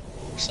missed.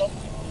 So,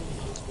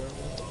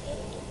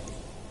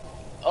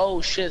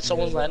 oh shit,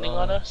 someone's landing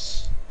on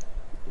us?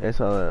 I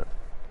saw that.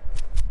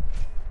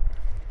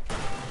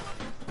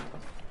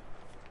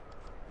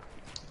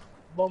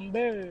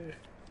 Bombay.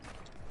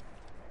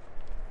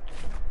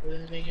 Where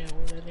the nigga at?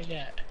 Where the nigga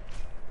at?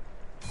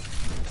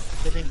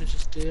 The nigga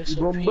just did this.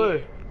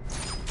 Bombay.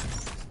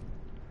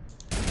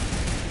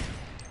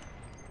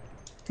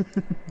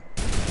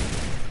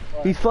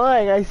 He's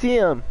flying, I see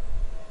him.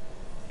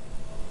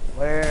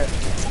 Where?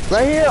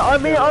 Right here,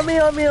 on me.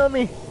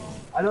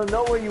 I don't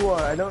know where you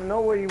are. I don't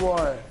know where you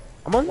are.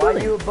 I'm on Why are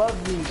building. you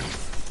above me?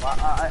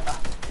 I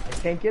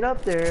can't get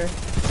up there.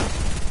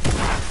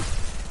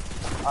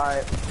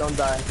 Alright, don't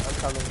die. I'm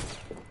coming.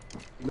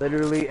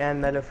 Literally and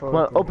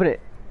metaphorically. Come on, open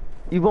it.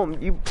 You won't,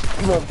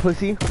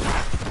 pussy.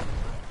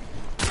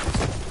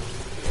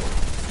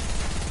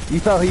 He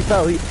fell.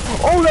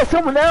 Oh, that's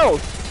someone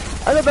else.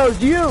 I thought that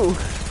was you.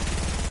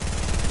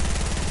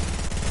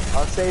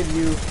 I'll save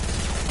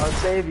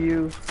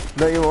you.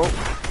 No, you won't.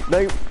 No,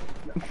 you...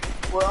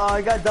 Well,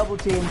 I got double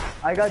teamed.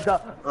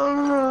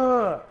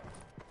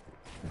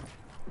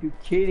 You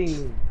kidding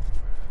me?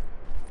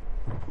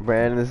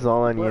 Brandon, this is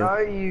all on Where you.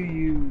 are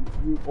you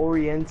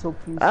oriental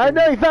piece? I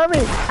know, he found me!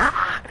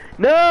 Ah!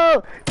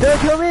 No! Don't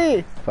kill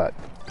me! Fuck.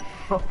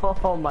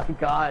 Oh my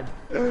god.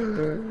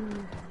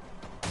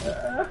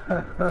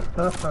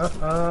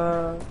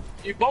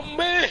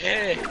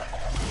 Bombay!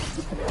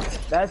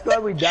 That's why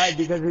we died,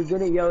 because we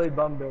didn't yell at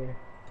Bombay.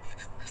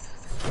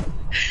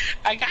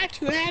 I got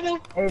you, Adam!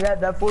 Hey,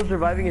 that fool's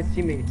reviving his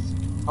teammates.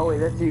 Oh wait,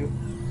 that's you.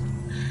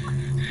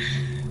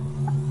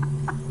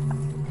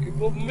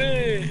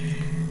 Bombay!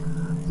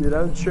 Dude,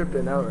 I'm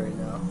tripping out right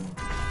now.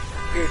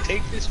 Here,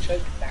 take this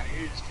chunk down.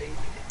 Here, just take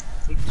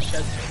this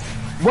chunk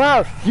down.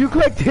 Wow, you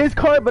clicked his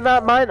card but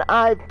not mine.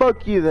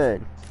 Fuck you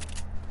then.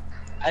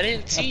 I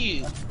didn't see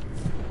you.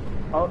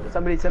 Oh,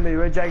 somebody,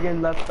 red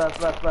dragon, left.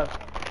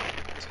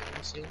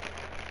 See?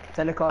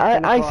 10 o'clock,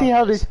 I see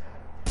how this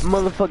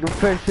motherfucking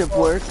friendship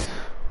works.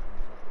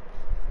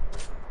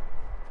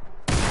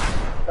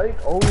 Like,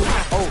 oh,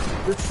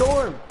 the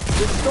storm.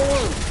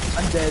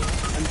 I'm dead,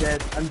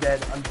 I'm done.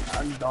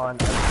 I'm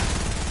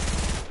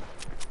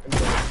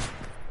dead.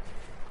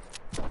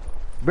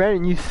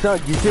 Brandon, you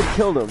suck. You should have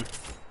killed him.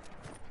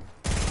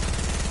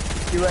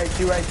 You're right.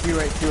 Okay,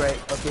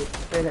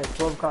 straight ahead,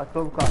 12 o'clock.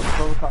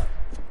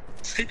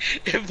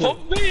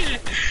 Bombay!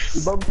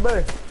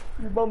 Bombay.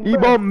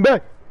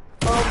 Bombe!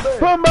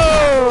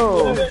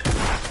 Bumbo!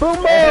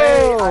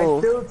 Hey, I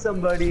Bumbo! killed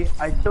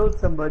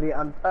somebody.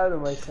 I'm proud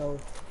of myself.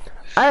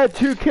 I had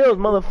 2 kills,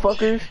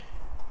 motherfuckers.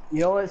 You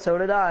know what? So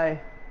did I.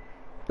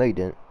 No, you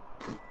didn't.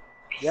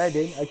 Yeah, I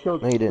did. I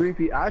killed No, you 3 didn't.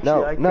 people.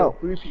 Actually, I killed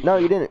 3 people. No,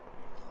 you didn't.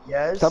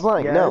 Yes. Stop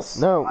lying. Yes,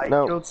 No. I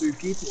killed 3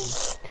 people.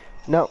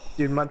 No.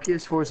 Dude, my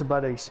PS4 is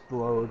about to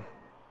explode.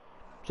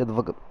 Shut the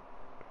fuck up.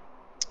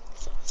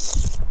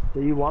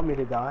 Do you want me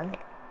to die?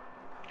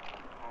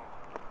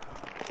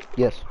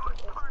 Yes.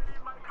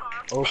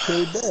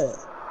 Okay,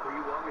 bet.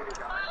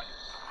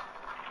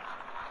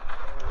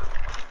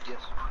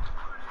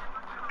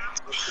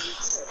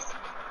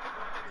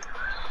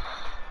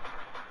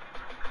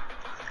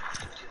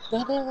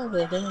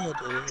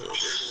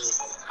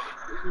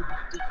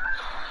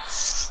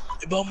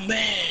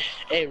 Bombay!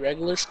 Hey,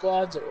 regular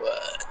squads or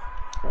what?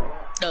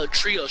 No,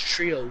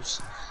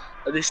 trios.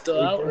 Are they still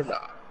out or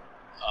not?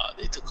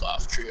 They took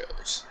off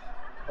trios.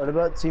 What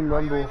about Team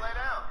Rumble?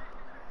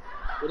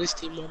 What is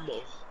Team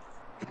Rumble?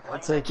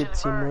 That's like a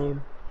team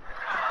name.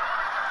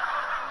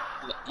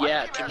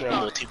 Yeah, Team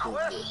Rumble. Kick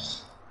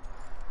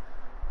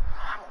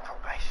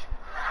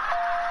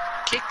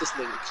this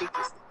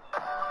nigga.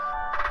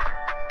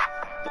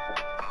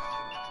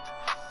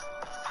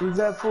 Who's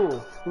that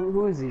fool?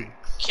 Who is he?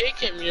 Kick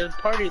him, you're the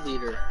party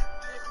leader.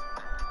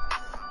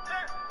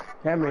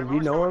 Cameron, do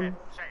you know him?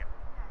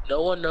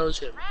 No one knows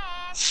him.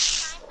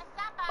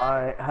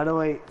 Alright, how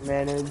do I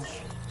manage?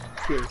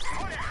 Here.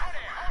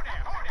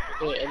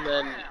 Okay, and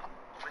then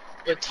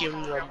put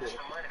Team Rumble.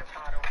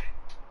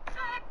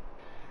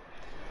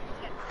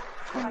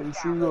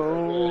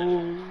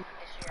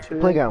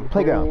 Playground.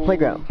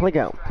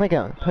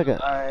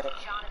 Alright.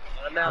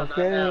 Now.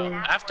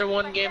 After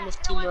one game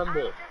of Team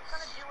Rumble.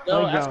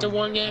 No, Playground. after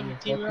one game of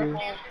Team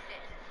Rumble.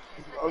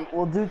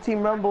 We'll do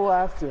Team Rumble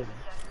after.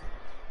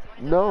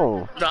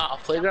 No. Nah,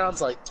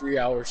 Playground's like 3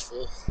 hours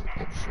full.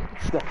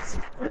 That's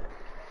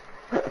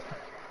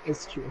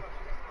it's true.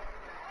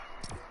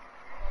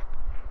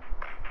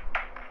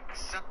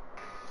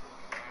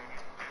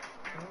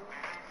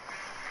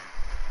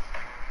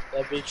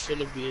 That bitch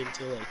finna be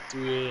until like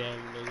 3 AM,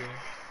 nigga.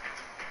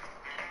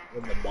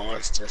 When the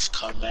monsters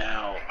come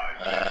out.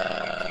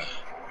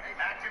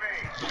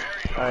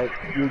 Alright,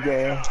 you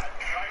gay.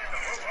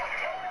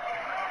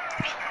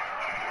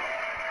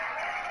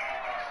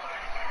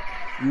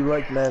 You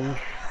like men.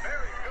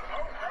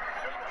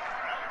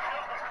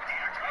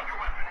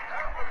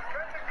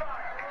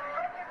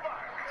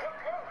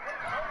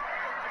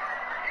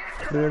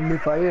 Let me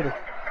fire.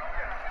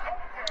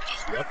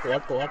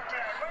 What?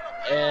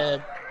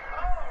 And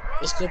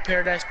Let's go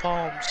Paradise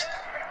Palms.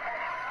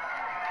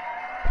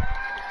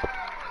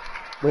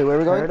 Wait, where are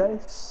we going?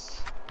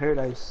 Paradise?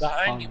 Paradise.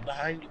 Behind you,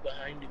 behind you,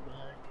 behind you,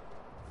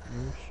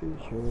 behind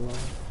you.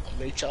 I'll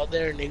meet y'all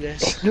there,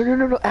 niggas.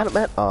 No,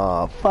 Adam.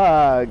 Oh,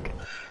 fuck.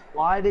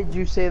 Why did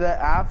you say that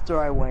after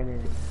I went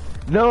in?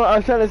 No, I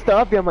was trying to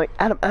stop you. I'm like,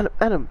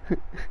 Adam.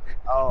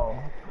 Oh.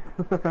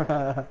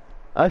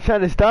 I was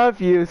trying to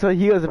stop you so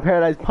he goes to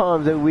Paradise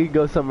Palms and we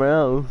go somewhere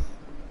else.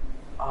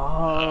 Oh,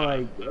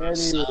 I get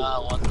it.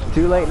 What the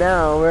Too late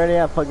now. We're already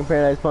at fucking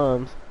Paradise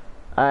Palms.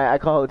 I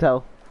call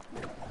hotel.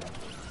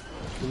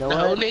 You know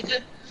No, what?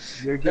 nigga.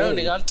 You're No, good.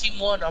 nigga, I'm team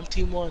 1. I'm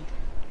team 1.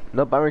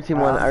 Nope, I'm in team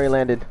 1. I already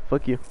landed.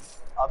 Fuck you.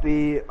 I'll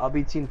be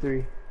team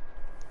 3.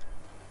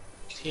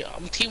 Yeah,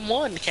 I'm team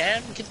 1,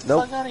 Cam. Get the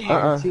Nope. fuck out of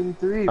here. Team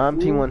 3. I'm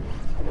fool. team 1.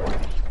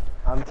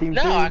 I'm team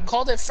 2. No, I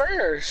called it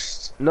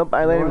first. Nope,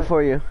 I landed What?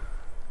 before you.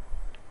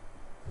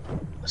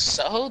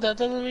 So, that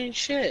doesn't mean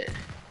shit.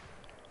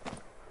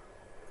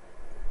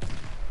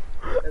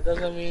 That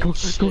doesn't mean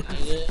shit,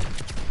 nigga.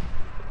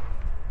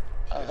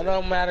 It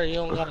don't matter, you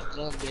don't got a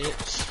gun,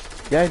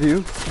 bitch. Yeah, I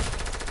do.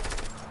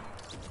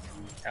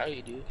 Now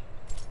you do.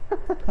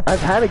 I've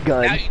had a Now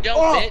gun. you don't,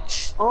 Oh!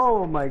 bitch.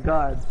 Oh my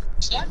god.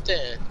 Sup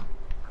then.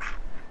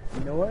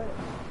 You know what?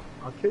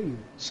 I'll kill you.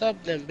 Sup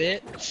then,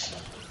 bitch.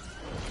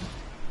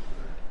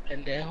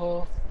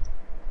 Pendejo.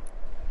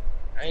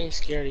 I ain't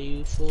scared of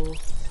you, fool.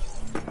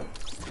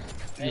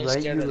 I ain't You right,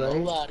 scared you of right.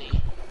 nobody.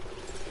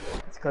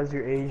 It's cause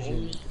you're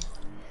Asian. Homie.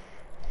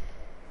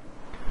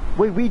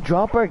 Wait, we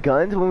drop our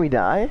guns when we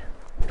die?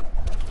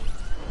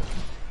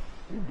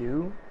 You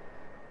do?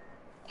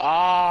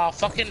 Ah,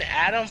 fucking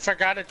Adam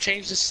forgot to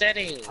change the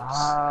settings.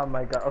 Ah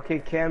my god. Okay,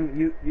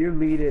 Cam, you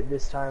lead it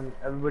this time.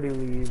 Everybody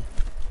leave.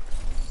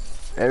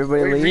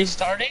 Everybody We're leave?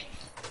 restarting?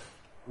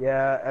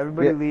 Yeah,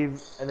 everybody Yeah.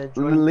 leave and then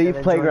join. and Leave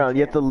then playground. join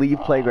You have to Cam. leave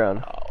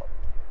playground.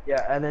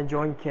 Yeah, and then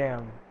join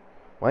Cam.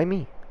 Why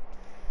me?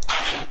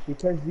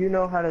 Because you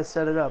know how to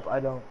set it up. I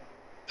don't.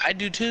 I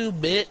do too,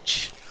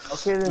 bitch.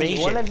 Okay, then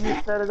Asian. one of you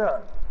set it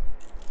up.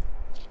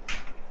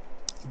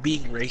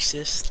 Being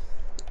racist.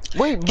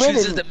 Wait,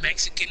 Chooses Brennan. the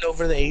Mexican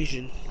over the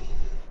Asian.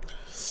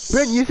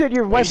 Brennan, you said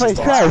your Wi-Fi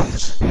Racist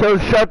trash. So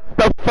shut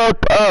the fuck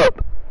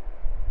up.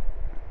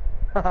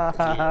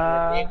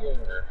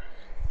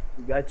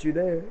 We got you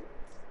there.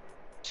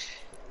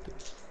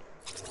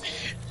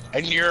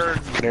 And you're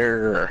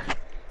there.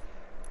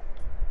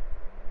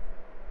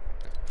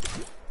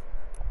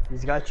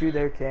 He's got you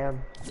there,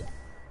 Cam.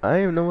 I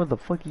don't even know what the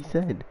fuck he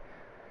said.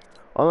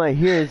 All I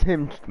hear is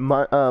him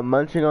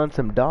munching on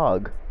some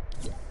dog.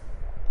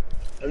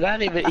 I'm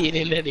not even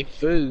eating any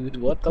food.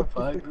 What the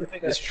fuck? This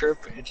nigga's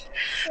tripping.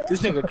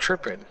 This nigga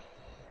tripping.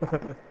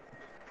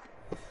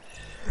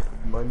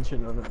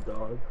 Munching on a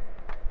dog.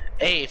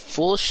 Hey,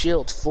 full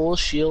shield, full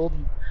shield.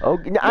 Oh,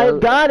 I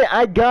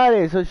got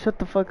it. So shut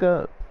the fuck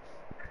up.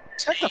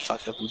 Shut the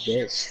fuck up, you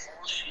bitch.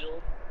 Full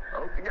shield.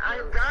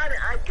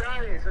 I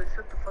got it. So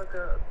shut the fuck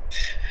up.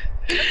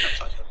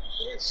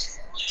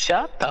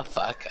 Shut the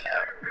fuck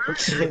up.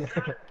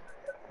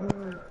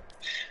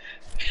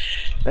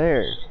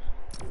 There.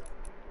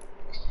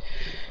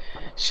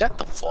 Shut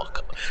the fuck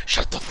up.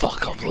 Shut the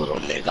fuck up, little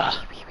nigga.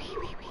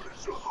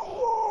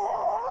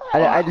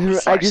 I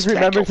Before just smack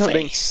remember your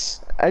something. face.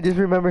 I just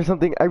remember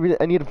something. I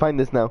need to find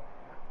this now.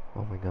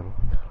 Oh my god.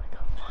 Fuck.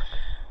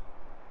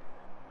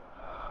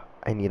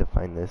 I need to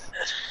find this.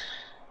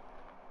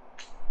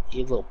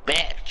 You little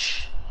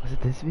bitch. Was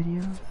it this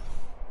video?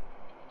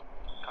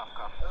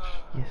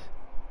 Yes.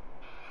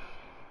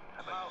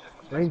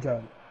 Range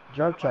on.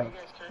 Drop shot.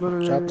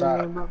 Drop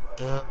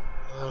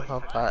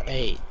shot.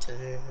 Hey.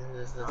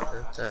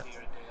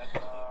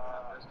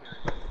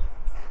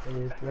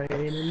 It's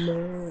raining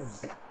men.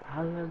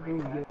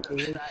 Hallelujah.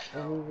 It's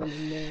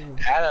raining men.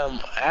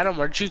 Adam,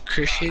 aren't you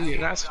Christian? You're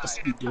not supposed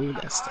to be doing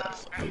that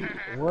stuff.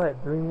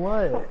 What? Doing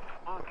what?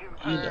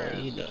 You know.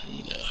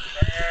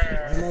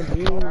 What am I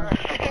doing?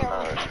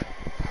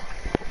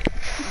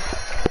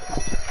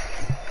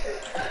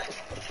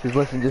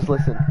 Just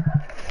listen.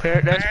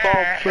 Paradise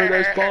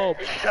Bomb.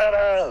 Shut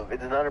up!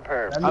 It's not a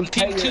perp. Let me I'm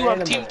tell team you 2, I'm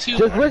anime. team 2.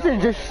 Just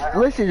listen. Just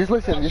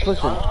listen. I'm team 3.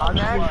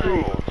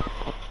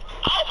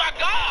 Oh my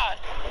god!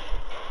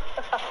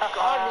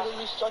 God, nigga,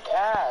 you suck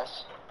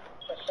ass.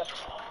 Just like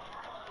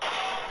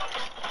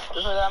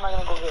that, I'm not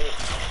gonna go get it.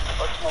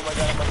 Oh my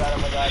god.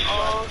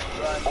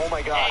 Oh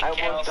my god! Hey, I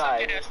Cam, almost suck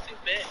died. your ass too,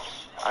 bitch.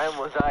 I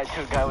almost died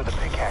to a guy with a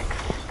pickaxe.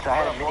 So I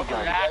had a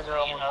minigun.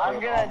 I'm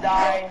gonna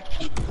die.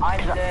 I'm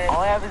dead. All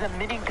I have is a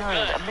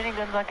minigun. A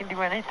minigun's not gonna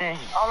do anything.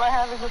 All I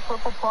have is a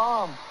purple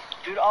palm.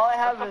 Dude, all I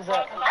have is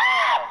a...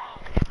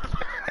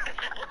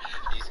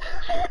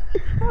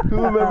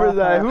 Who remembers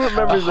that?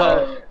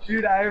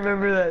 Dude, I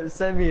remember that.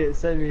 Send me it.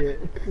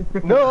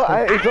 No,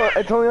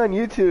 it's only on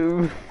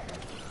YouTube.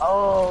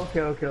 Oh,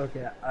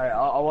 okay. Alright,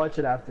 I'll watch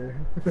it after.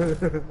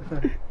 Dude,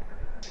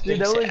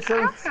 that was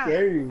so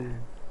scary.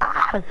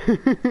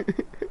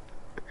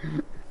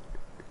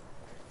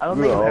 I don't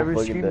think I've ever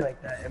screamed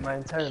like that in my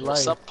entire life.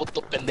 What's up,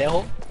 puto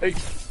pendejo? Hey.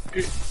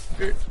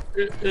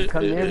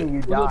 Come near me,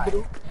 you die.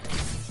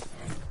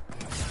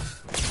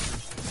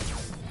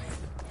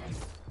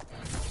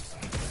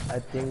 I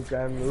think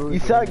I'm losing. You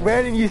suck,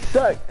 Brandon. You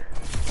suck.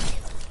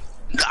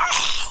 No!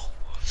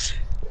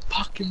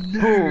 Fucking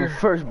Boom. nerd.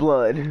 First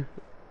blood.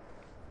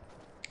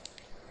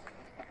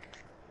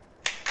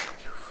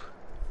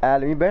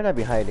 Adam, you better not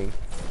be hiding.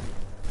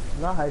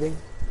 I'm not hiding.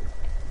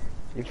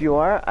 If you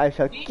are, I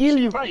shall kill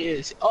you. Probably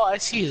is. Oh, I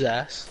see his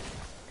ass.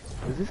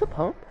 Is this a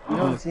pump? You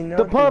don't see The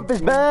nothing. pump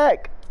is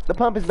back. The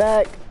pump is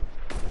back.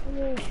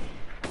 I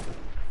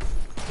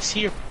see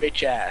your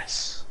bitch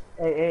ass.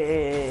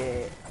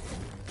 Hey.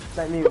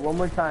 Let me one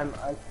more time.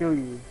 I kill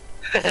you.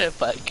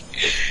 Fuck.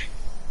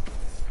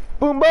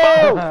 Boom,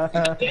 boom.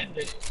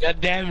 God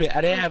damn it,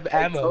 I didn't have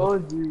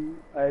ammo.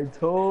 I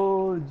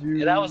told you.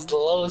 Yeah, that was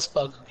low as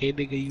fuck, okay,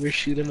 nigga? You were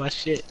shooting my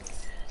shit.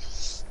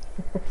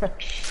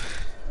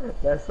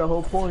 That's the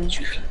whole point.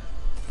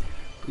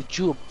 But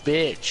you a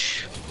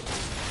bitch.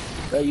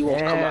 Bro, you won't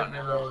come out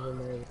now.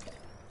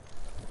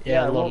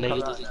 Yeah, it little won't nigga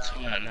come out doesn't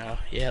come out now.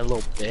 Yeah,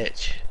 little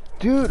bitch.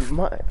 Dude, I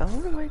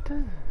wonder why it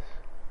does this.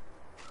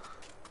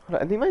 Hold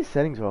on, I think my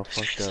settings are all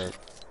fucked up.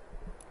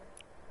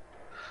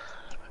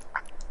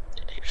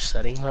 Your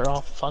settings are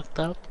all fucked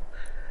up?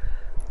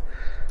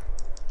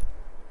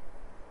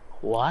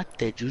 What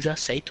did you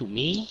just say to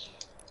me?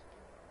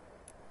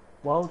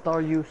 What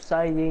are you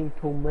saying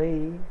to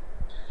me?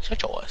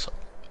 Shut your ass up.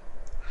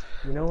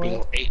 You know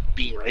what?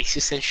 Being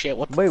racist and shit,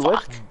 what the Wait,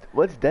 fuck?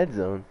 what's Dead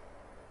Zone?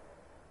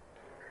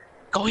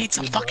 Go eat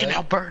some fucking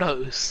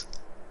Albertos.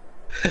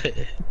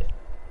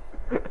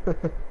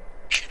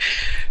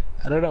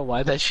 I don't know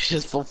why that shit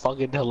just so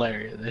fucking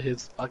hilarious. That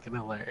shit's fucking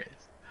hilarious.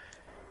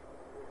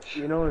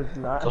 You know it's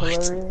not Go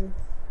eat hilarious?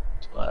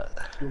 What?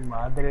 Tu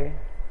madre.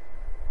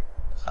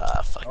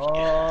 Fuck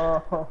yeah.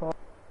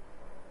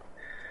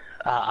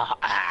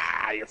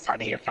 Oh. You're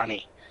funny, you're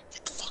funny.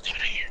 Get the fuck out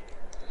of here.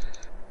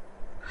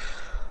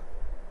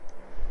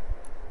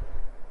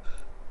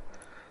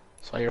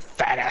 So your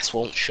fat ass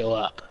won't show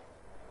up.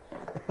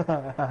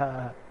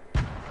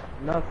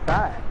 Not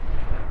fat.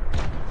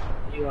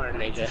 You are a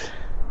nigga.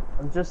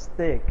 I'm just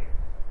thick.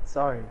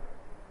 Sorry.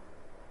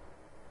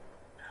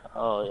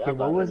 Oh, yeah. Okay,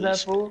 what was that,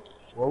 fool?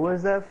 What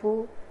was that,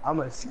 fool? I'm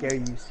gonna scare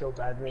you so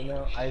bad right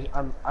now.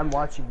 I'm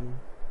watching you.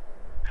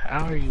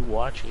 How are you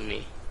watching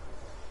me?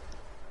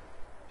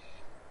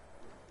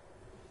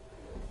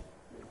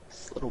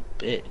 This little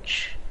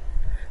bitch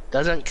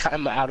doesn't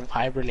come out of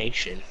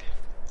hibernation.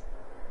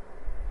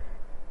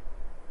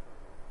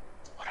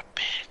 What a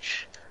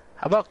bitch.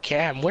 How about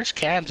Cam? Where's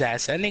Cam's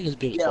ass? That nigga's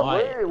been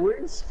quiet.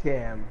 Where's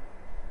Cam?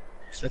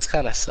 That's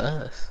kind of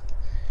sus.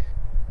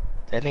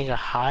 That nigga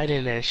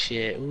hiding that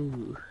shit.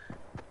 Ooh.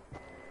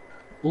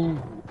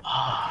 Ooh.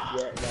 Ah.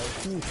 Yeah, no,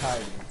 he's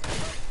hiding.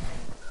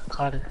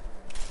 Caught it.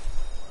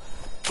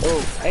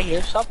 Oh, I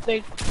hear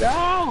something.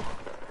 No!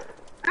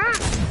 Ah!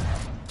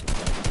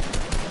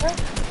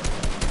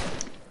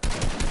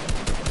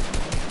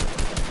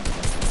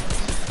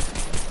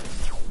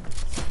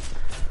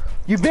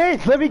 You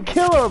bitch! Let me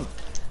kill him!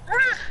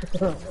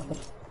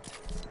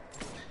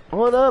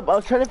 Hold up, I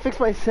was trying to fix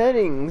my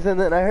settings, and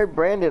then I heard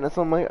Brandon,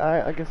 so I'm like,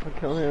 I guess I'll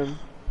kill him.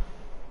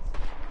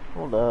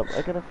 Hold up,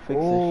 I gotta fix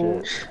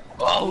this shit.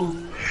 Oh!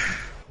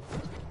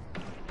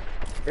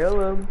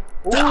 Kill him.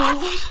 Ooh,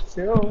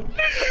 chill.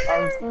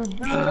 I'm too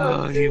good.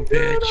 Oh, you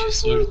bitch, you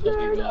swear to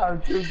fucking God.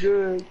 I'm too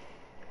good.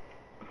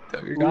 No,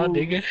 you're not,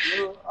 nigga.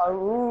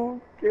 Ooh,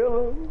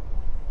 kill him.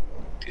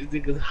 This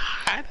nigga's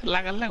hiding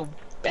like a little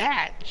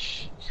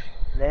bitch.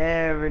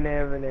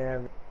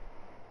 Never.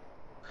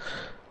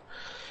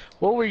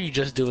 What were you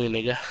just doing,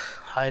 nigga?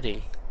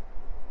 Hiding.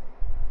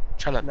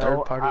 Trying to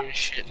third party your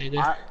shit,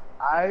 nigga.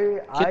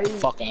 Get the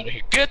fuck out of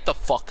here. Get the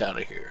fuck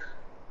out of here.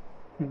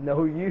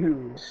 No,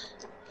 you.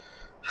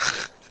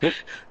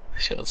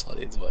 Show's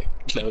funny as like,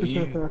 no,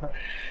 you.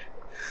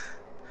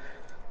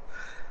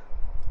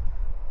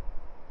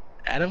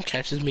 Adam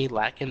catches me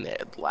lacking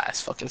at the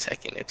last fucking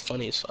second. It's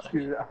funny as fuck.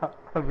 Dude,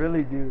 I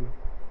really do.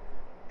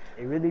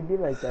 It really be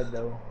like that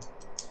though.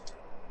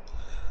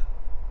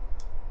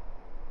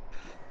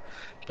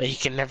 But he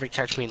can never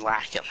catch me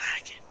lacking.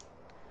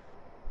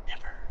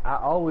 Never. I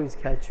always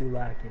catch you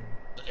lacking.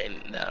 Okay,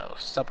 no.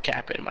 Stop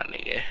capping, my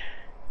nigga.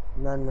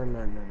 No.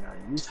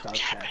 You stop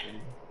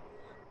capping.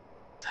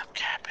 Stop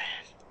capping.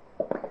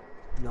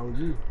 No,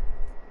 you.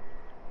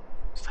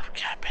 Stop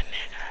capping,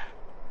 nigga.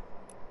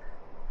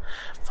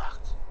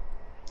 Fuck.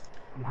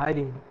 I'm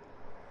hiding.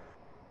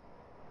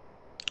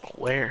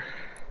 Where?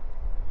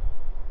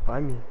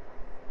 Find me.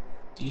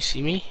 Do you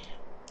see me?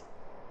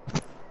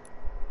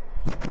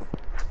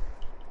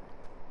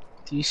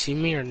 Do you see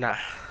me or not?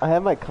 I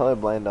have my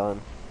colorblind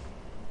on.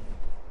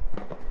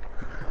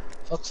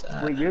 Fuck's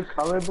that? Wait, you're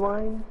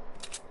colorblind?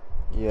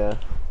 Yeah.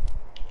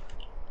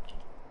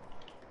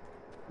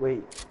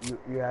 Wait,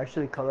 you're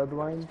actually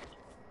colorblind?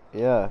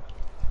 Yeah.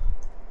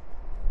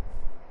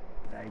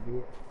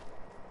 Faggot.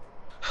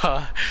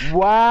 Huh.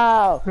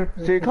 Wow!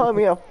 So you're calling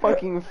me a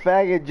fucking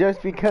faggot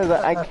just because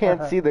I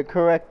can't see the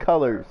correct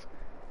colors?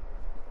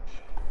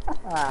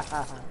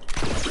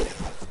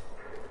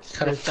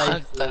 Kind of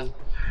fucked up.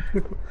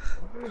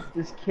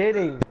 Just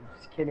kidding.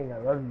 Just kidding, I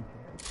love you.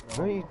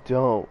 No, you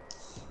don't.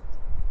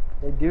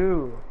 They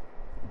do.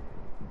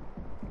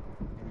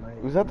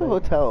 Who's at the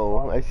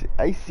hotel?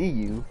 I see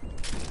you.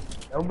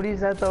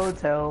 Nobody's at the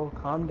hotel.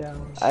 Calm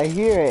down. I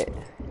hear it.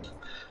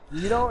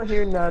 You don't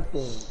hear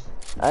nothing.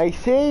 I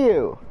see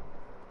you.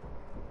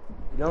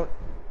 You don't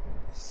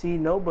see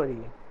nobody.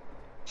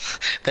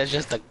 That's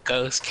just a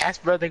ghost.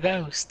 Casper the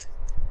ghost.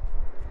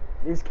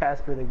 It's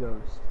Casper the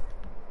ghost.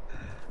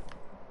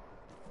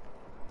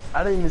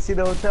 I didn't even see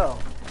the hotel.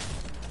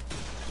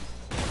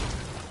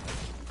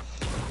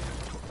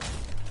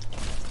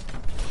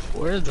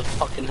 Where's the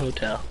fucking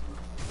hotel?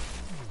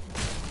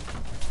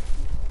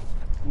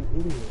 You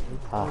idiot.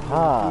 It's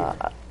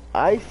Haha.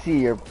 I see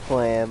your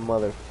plan,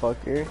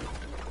 motherfucker.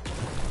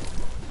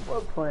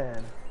 What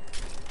plan?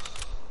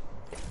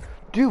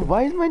 Dude,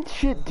 why does my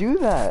shit do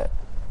that?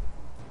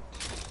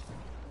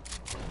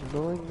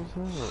 Annoying as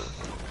hell.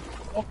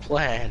 What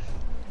plan?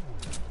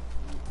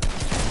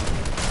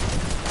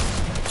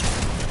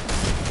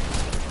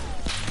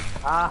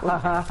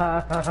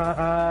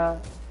 Ah,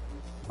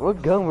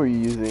 What gun were you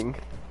using?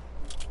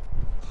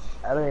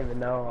 I don't even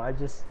know. I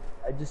just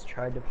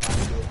tried to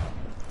find it.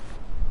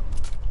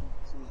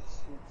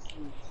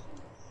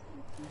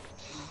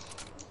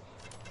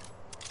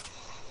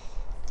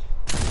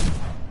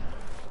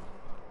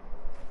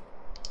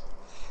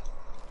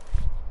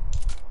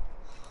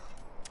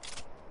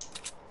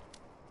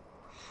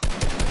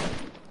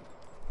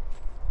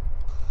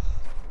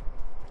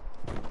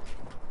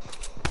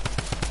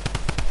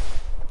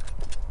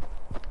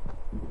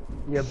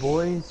 Your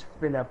boy's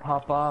finna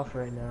pop off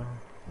right now.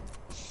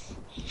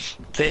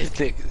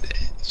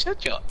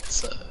 Shut your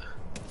ass up.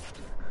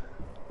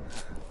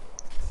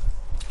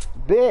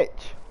 Bitch!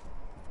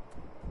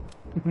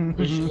 Where'd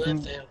you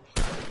live there?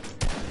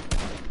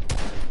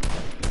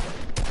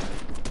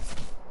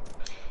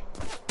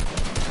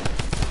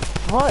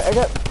 What? I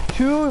got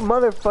two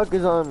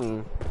motherfuckers on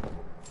me.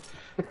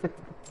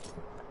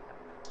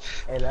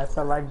 Hey, that's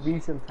how life be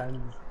sometimes.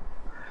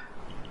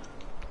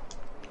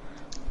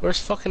 Where's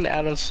fucking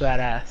Adam's fat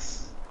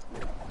ass?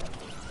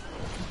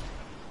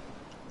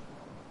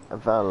 I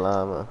found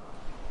llama.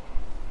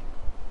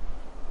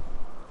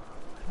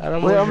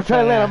 Adam, Wait, where's I'm your trying to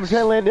fat land, I'm ass?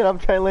 trying to land it, I'm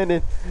trying to land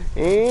it.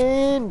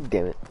 And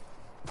damn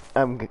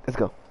it. Let's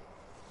go.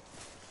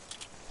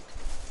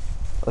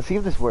 Let's see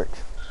if this works.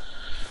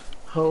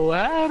 Oh,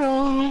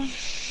 Adam.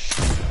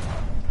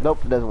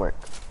 Nope, it doesn't work.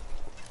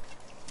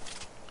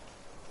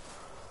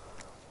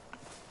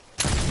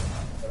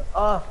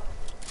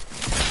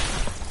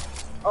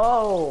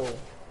 Oh!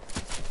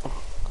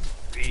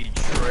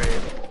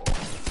 Betrayal.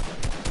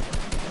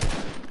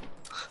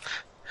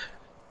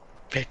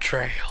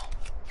 Betrayal.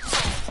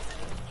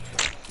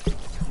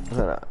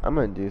 I'm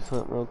gonna do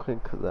something real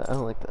quick because I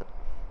don't like that.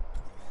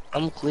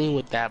 I'm clean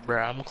with that,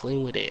 bro. I'm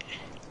clean with it.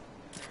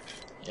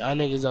 Y'all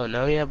niggas don't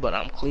know yet, but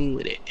I'm clean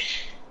with it.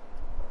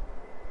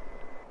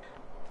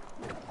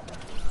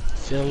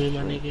 Feel me,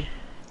 my nigga?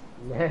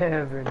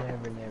 Never,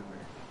 never, never.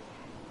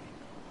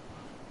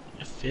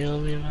 You feel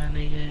me, my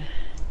nigga?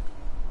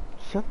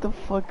 Shut the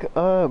fuck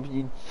up,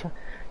 you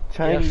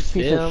Chinese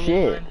You piece feel of me,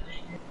 shit. my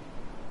nigga?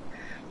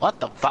 What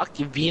the fuck,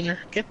 you beaner?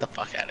 Get the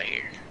fuck out of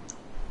here.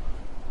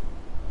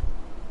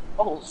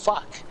 Oh,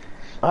 fuck.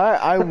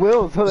 I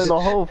will, so that the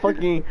whole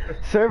fucking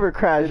server Did I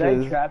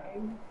crashes. trap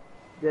you?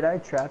 Did I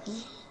trap you?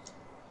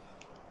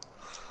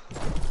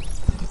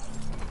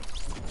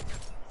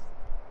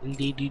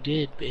 Indeed you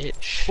did,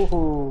 bitch.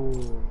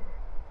 Ooh.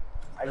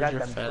 I Where's got your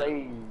them fat-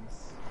 plays.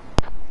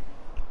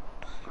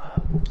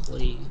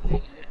 Please,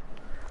 nigga.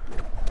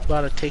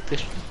 About to take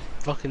this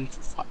fucking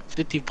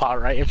 50 pot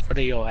right in front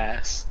of your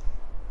ass.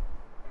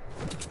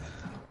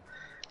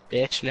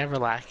 Bitch, never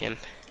lacking.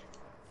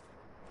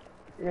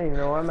 You don't even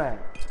know where I'm at.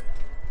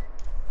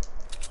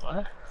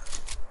 What?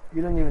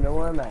 You don't even know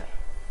where I'm at.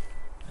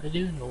 I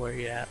do know where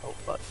you're at. Oh,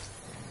 fuck.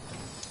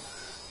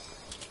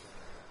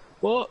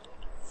 What?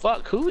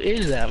 Fuck, who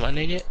is that, my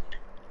nigga?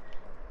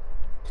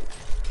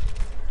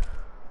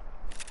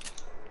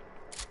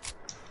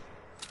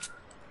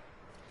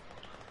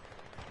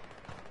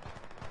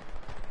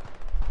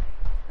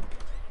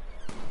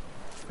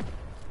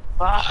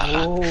 Ah,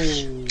 Oh.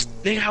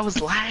 nigga, I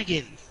was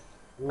lagging.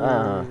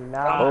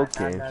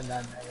 Okay.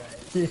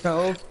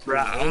 Yo. Bro,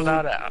 I'm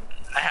about to.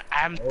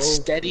 I'm Okay.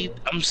 steady.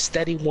 I'm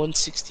steady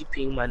 160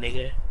 ping, my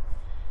nigga.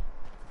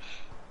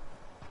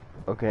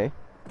 Okay.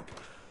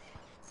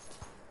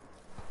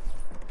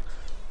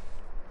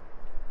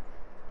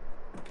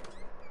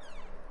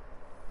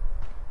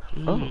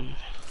 Mm.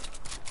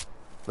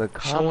 The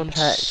Someone's-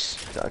 compact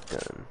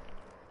shotgun.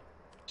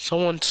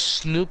 Someone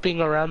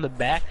snooping around the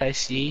back, I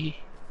see.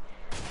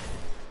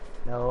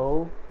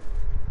 No.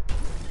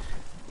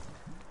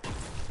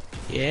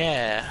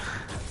 Yeah.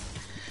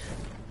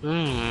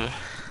 Hmm.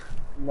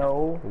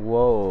 No.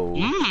 Whoa.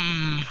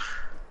 Hmm.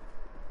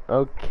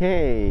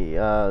 Okay,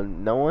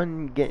 no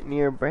one get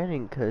near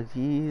Brandon cause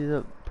he's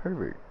a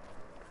pervert.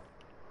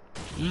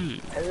 Hmm.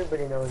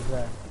 Everybody knows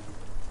that.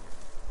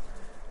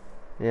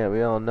 Yeah,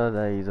 we all know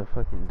that he's a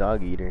fucking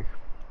dog eater.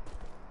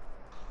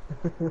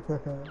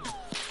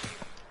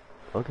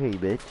 Okay,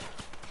 bitch.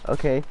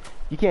 Okay,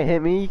 You can't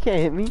hit me. You can't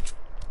hit me.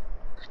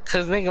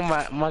 Cause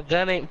nigga, my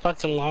gun ain't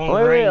fucking long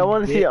Wait, range. I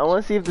want to see. I bitch.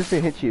 want to see if this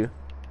thing hits you.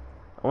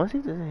 I want to see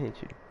if this thing hits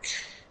you.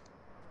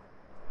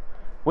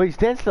 Wait,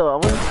 stand still. I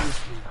want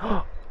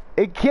to.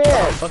 It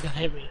can't. Fucking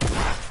hit me.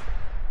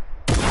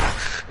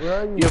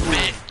 Where are you? You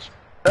bitch.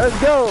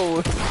 Let's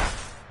go.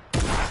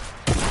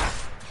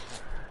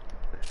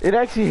 It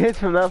actually hits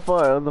from that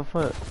far. What the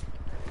fuck?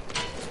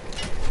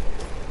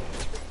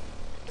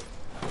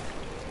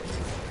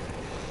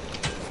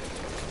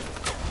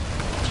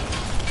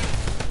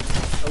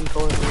 I'm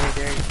going right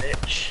there, you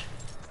bitch.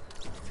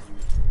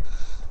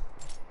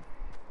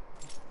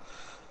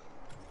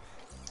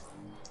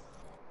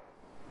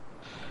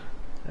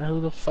 Now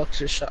who the fuck's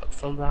just shot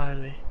from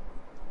behind me?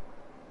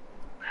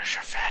 Where's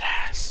your fat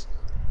ass?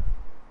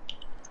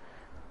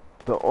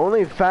 The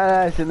only fat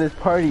ass in this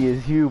party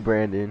is you,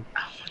 Brandon.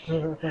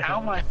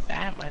 How am I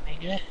fat, my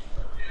nigga?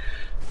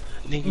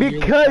 Nigga,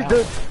 you're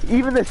Because fat.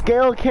 even the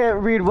scale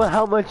can't read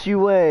how much you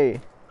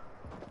weigh.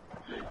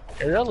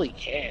 It really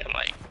can.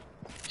 Like,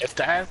 if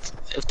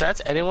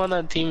that's anyone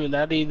on the team,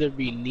 that'd either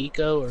be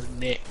Nico or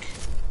Nick.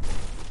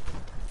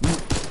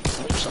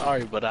 I'm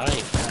sorry, but I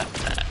ain't that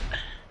fat.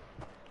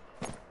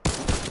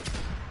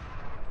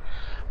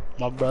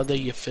 My brother,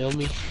 you feel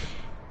me?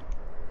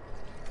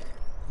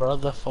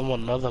 Brother from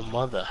another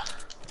mother.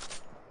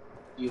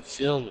 You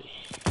feel me?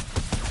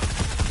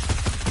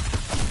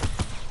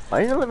 Why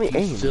didn't you let me You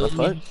aim? feel The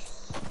fuck? me?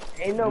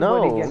 Ain't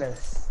nobody No. gonna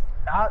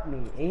stop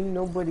me. Ain't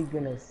nobody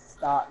gonna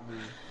stop me.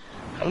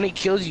 How many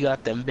kills you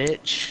got, then,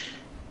 bitch?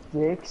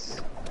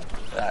 6,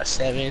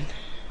 7.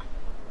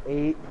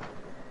 8,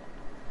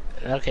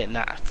 Okay,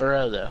 nah, for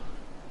real though.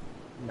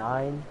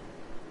 9.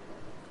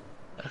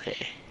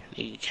 Okay,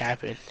 nigga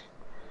capping.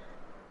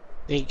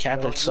 Nigga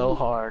capping so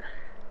hard.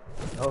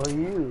 Oh,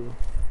 you.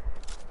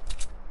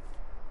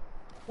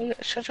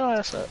 Nigga, shut your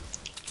ass up.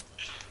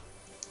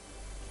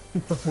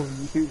 Oh,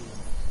 you.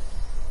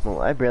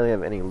 Well, I barely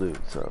have any loot,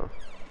 so.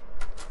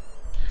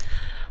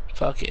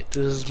 Fuck it,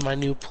 this is my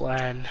new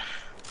plan.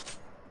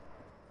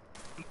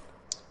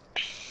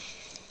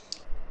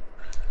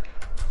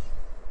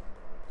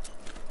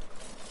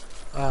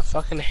 I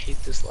fucking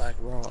hate this lag,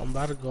 bro. I'm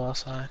about to go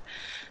outside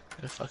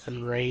and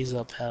fucking raise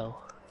up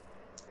hell.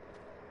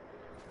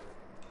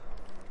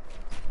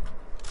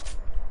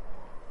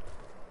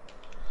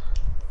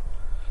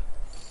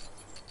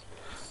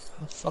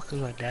 How the fuck is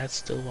my dad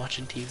still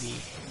watching TV?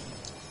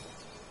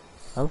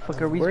 How the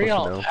fuck are we Where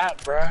supposed to y'all know? at,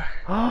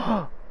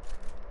 bruh?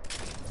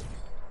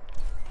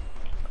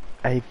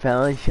 I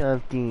found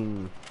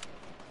something.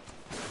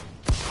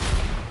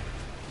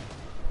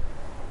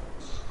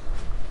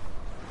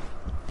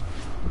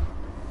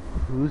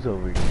 Who's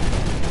over here?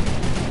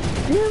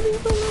 Damn,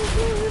 he's over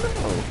here.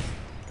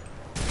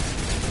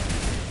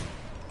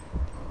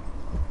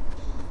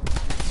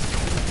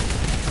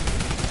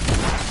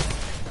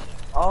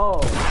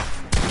 Oh.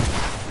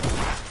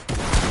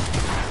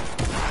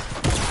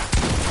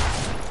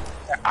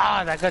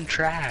 Ah, that gun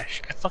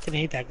trash. I fucking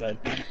hate that gun.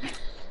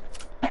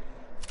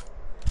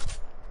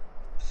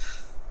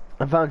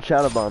 I found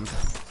shadow bombs.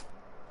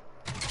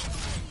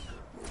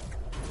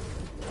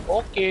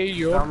 Okay,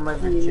 you're Found my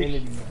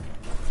virginity.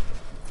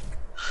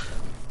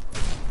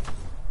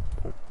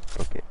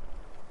 Okay.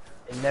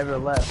 It never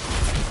left.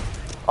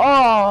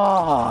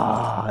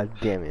 Oh,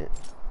 damn it.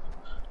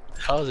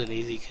 That was an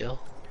easy kill.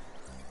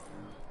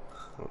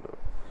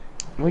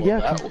 Well, yeah,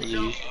 that was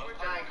easy.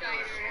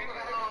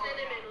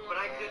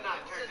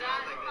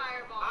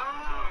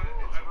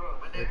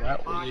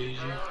 That was easy.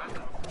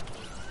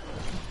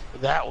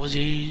 That was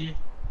easy.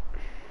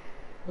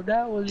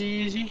 That was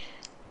easy.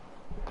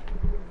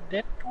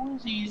 That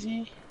was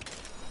easy.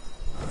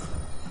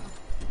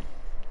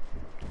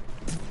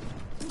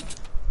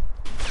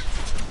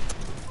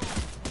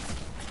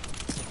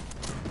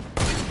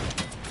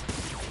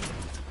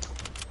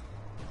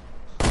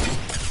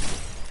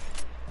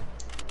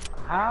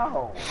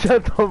 How?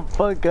 shut the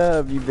fuck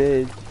up, you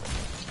bitch.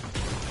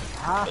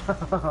 How?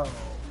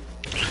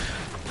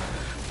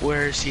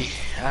 Where is he?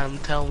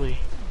 Tell me.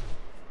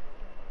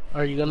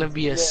 Are you gonna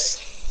be a? Oh,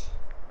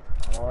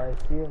 I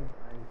see him.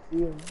 I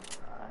see him.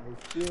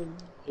 I see him.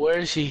 Where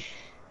is he?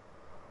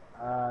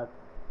 Far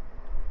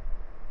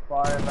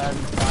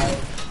left side.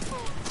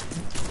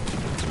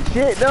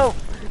 Shit, no.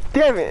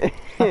 Damn it.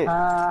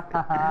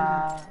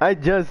 Ha I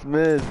just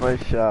missed my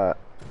shot.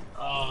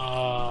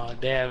 Oh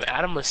damn!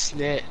 Adam a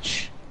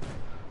snitch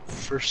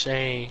for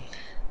saying.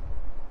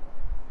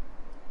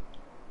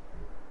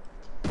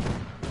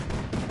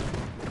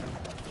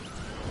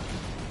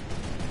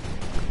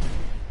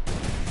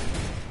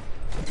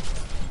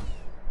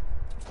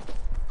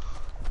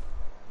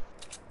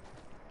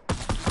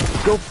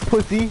 Go,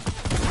 pussy.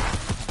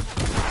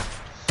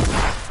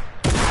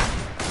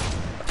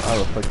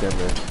 Oh, fuck that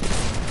man.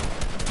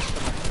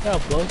 Yeah,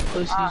 both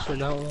pussies for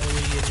not letting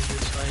me get in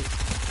this fight.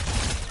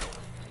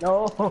 No.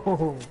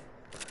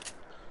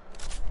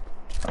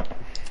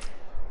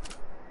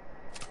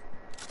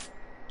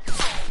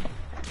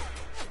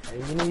 Are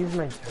you gonna use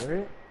my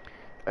turret?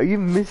 Are you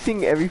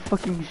missing every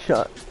fucking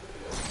shot?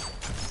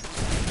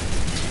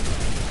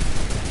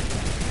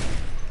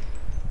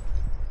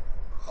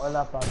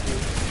 Hola, papi.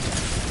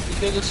 You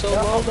niggas so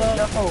low though.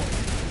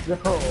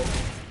 No.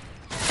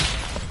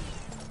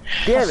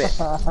 Damn it!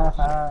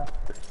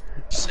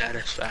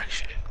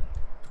 Satisfaction.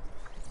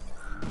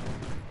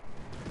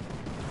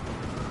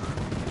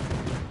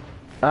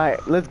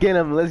 Alright, let's get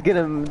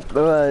him,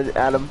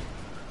 Adam.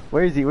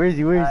 Where is he? We're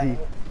on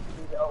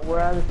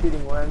the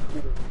shooting.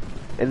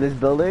 In this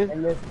building?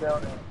 In this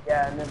building.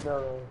 Yeah, in this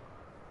building.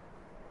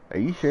 Are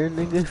you sure,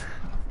 nigga?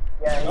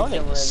 Yeah, Y'all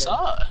he's niggas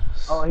sus.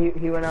 Oh,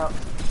 he went out.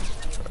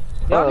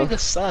 Y'all Oh. niggas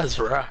sus,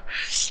 bro.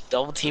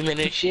 Double teaming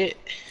and shit.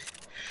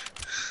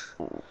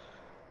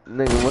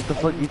 Nigga, what the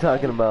fuck you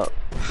talking about?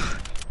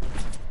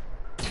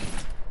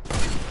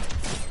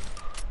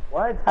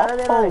 What? How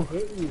did I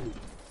hit you?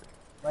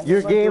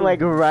 Your game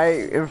like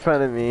right in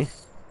front of me.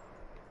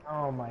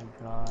 Oh my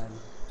god.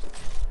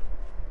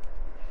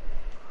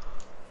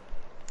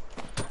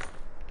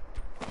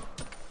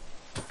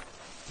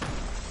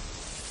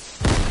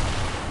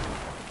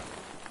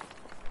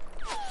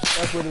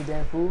 That's what he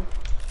damn fool.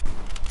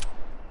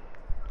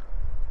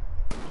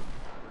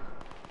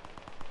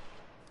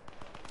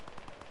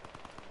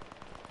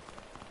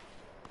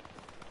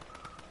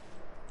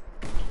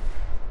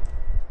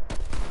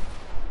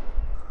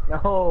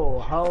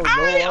 No, how low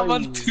I'm are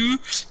on you?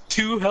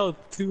 two health.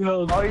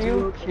 Are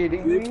you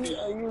kidding me?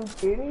 Are you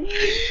kidding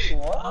me?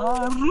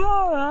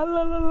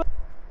 What?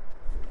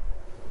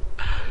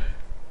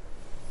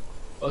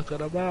 What's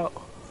that about?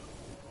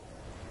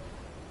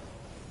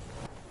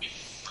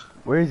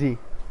 Where is he?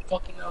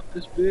 Fucking out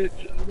this bitch.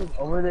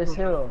 Over this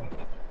hill.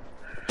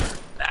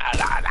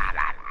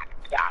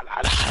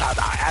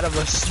 Out of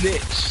a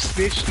snitch.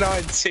 Snitch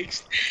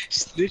 9-6.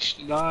 Snitch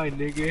 9,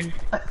 nigga.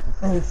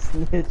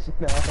 Snitch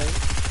 9.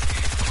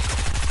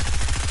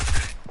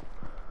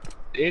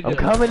 I'm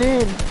coming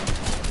in!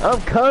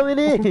 I'm coming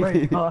in! Oh my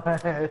god.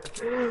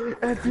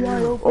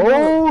 FBI open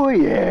Oh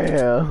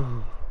yeah!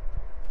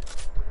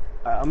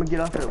 Alright, I'm gonna get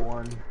off at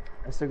 1.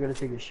 I still gotta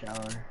take a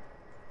shower.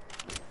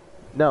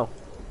 No.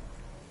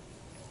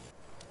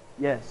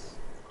 Yes.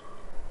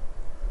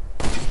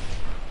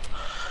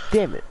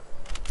 Damn it.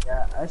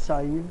 Yeah, I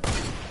saw you.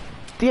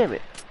 Damn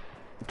it.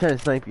 I'm trying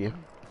to snipe you.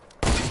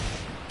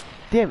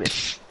 Damn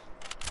it.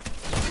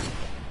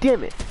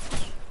 Damn it.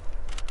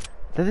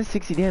 That is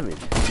 60 damage.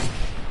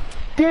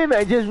 Damn it,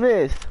 I just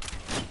missed.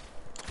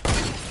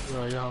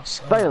 Yo, y'all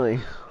suck.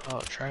 Finally. Oh,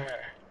 try.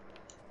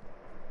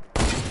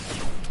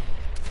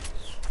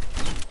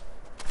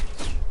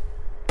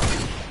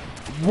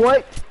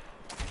 What?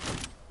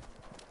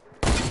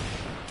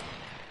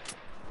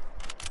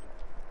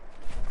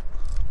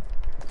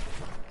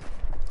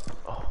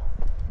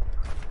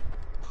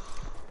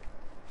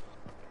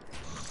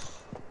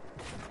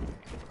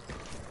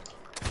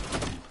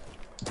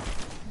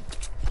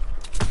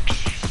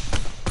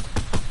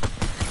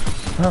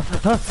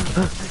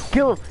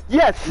 Kill him!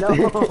 Yes!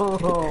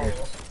 No!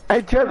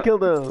 I trap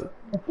killed him!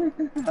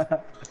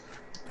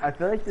 I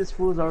feel like this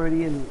fool's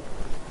already in...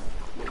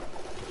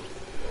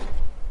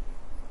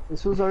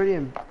 This fool's already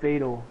in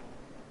Fatal.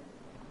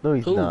 No,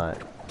 he's Who? not.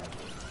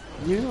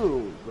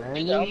 You,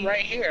 Brandon. Nigga, I'm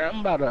right here. I'm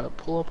about to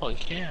pull up on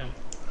cam.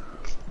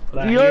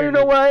 But You already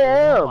know where I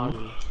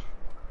am!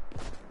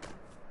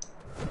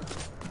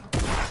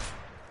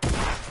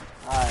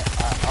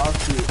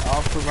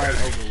 I'll provide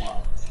Overwatch.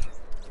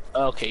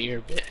 Okay, you're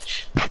a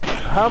bitch.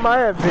 How am I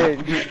a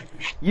bitch?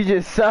 You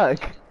just suck.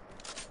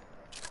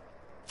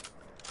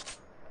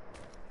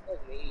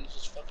 You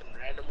just fucking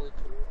randomly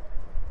pull.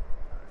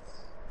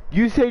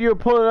 You said you were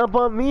pulling up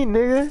on me,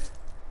 nigga.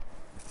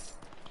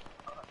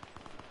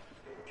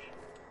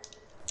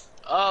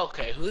 Oh,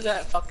 okay, who's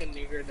that fucking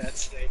nigger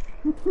that's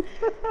sniping?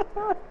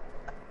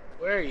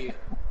 Where are you?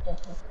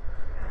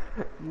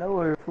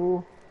 Nowhere,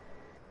 fool.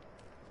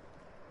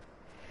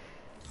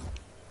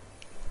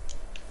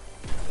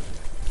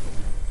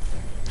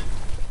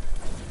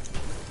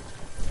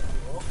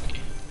 Okay.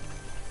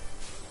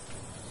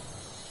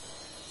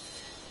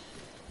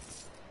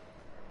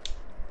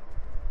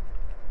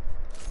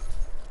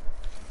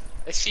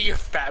 I see your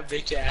fat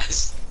bitch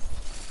ass.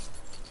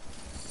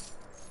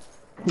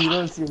 You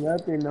don't see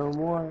nothing no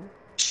more.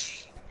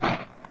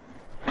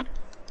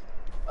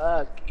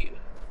 Fuck you.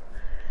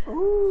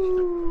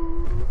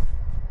 Ooh.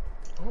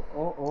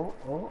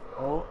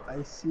 Oh,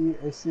 I see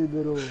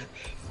little...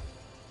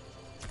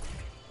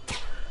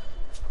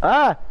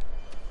 Ah!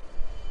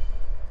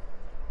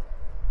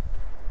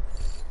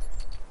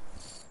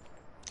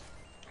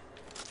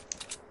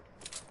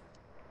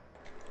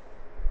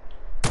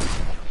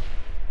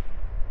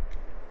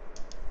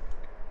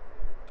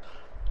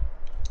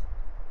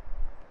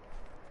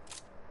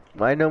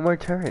 Why no more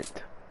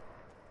turret?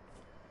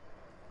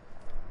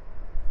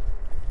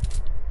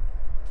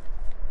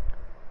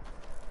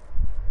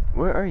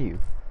 Where are you?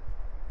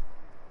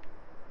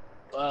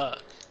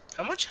 Fuck.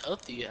 How much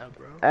health do you have,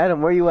 bro?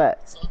 Adam, where you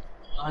at?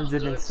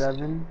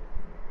 107.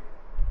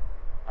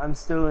 I'm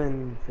still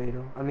in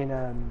Fatal. I mean,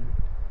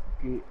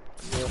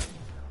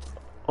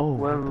 Oh.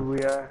 wherever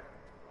we are.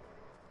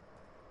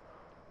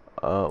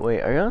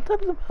 Wait, are you on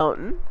top of the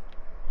mountain?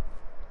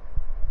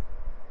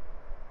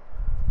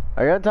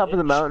 Are you on top of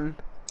the mountain?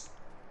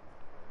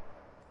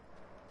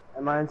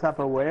 Am I on top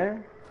of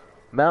where?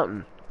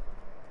 Mountain.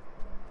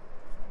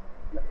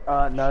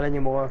 Not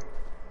anymore.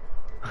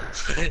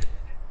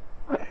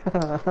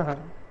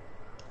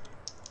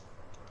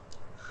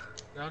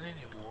 Not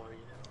anymore,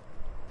 you know.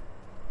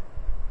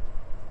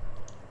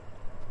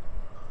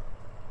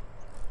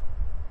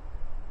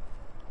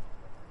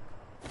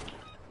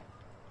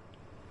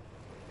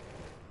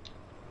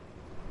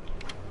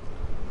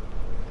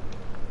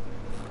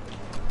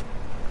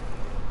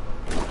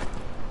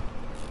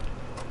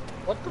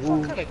 What the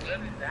fuck kind of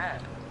gun is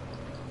that?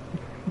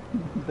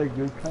 The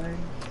good kind?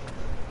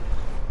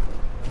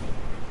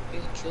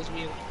 It kills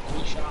me in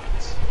 3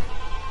 shots.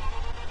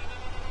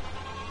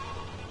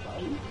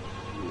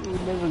 You're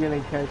never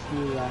gonna catch me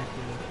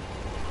lacking.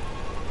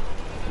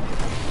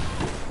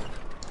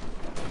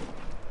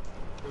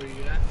 Where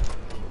you at?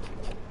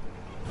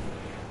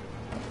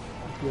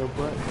 Your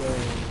butt, bro.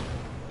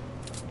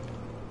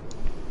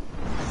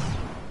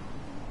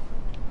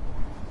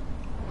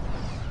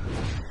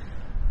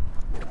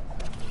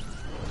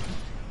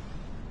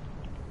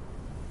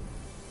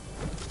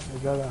 I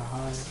gotta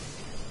hide.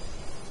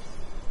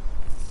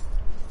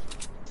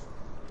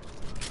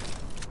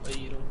 But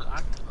you don't got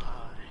to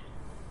hide.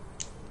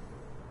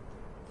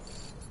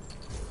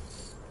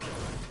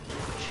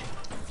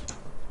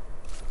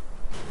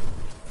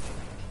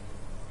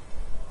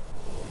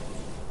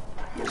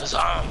 Cause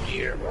I'm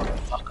here,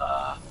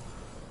 motherfucker.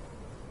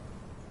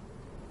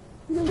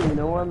 You don't even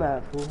know where I'm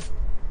at, fool.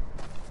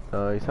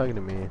 Oh, he's talking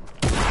to me.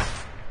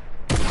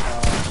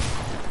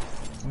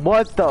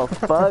 What the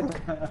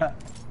fuck?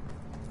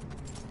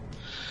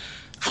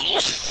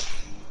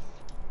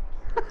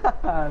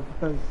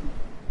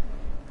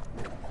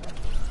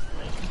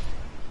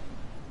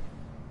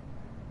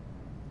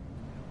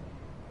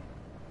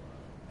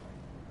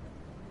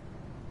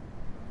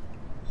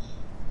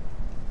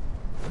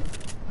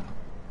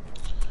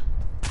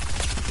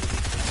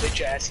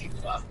 Bitch ass you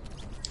fuck.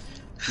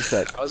 He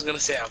said, I was gonna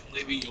say I'm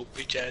leaving your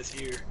bitch ass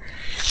here.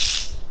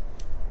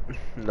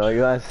 no,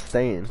 your ass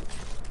staying.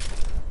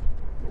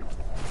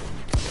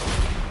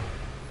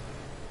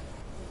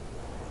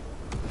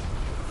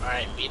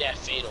 Alright, be that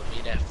fatal,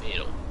 be that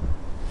fatal.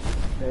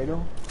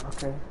 Fatal?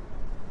 Okay.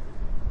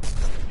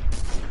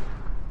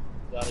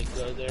 Gotta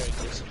go there and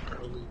get some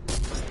early.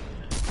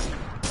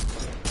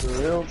 For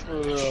real,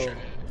 for real.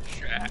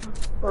 Strap.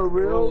 For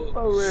real,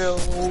 for real.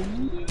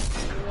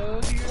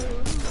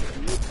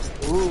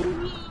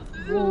 Ooh.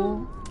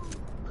 Ooh.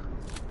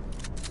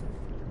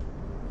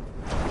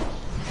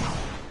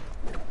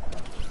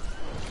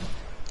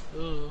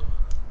 Ooh.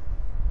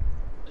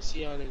 I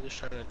see y'all niggas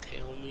trying to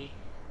tail me.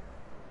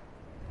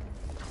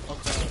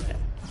 Okay.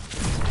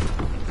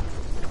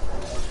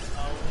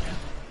 Oh, yeah.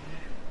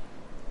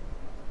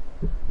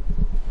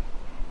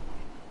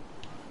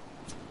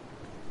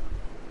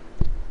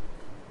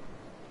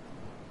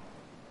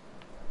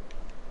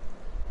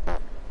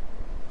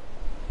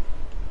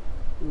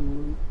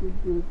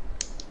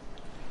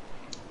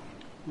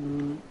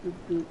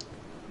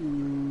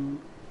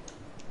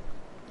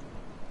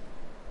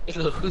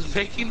 Yo, who's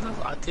making those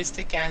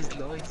autistic ass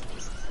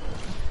noises?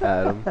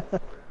 Adam.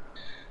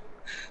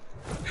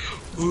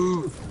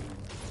 Ooh.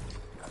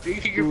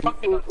 You're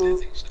fucking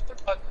autistic, shut the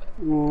fuck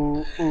up.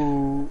 Ooh,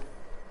 ooh.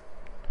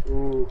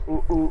 Ooh,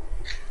 ooh,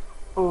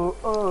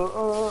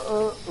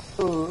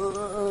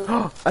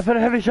 ooh. I found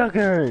a heavy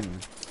shotgun.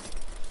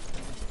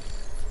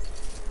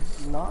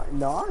 Not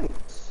nice.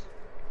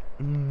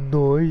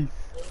 Nice.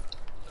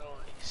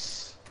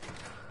 Nice.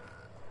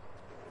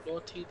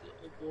 Naughty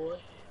little boy.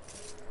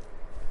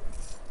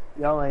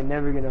 Y'all ain't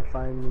never gonna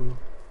find me.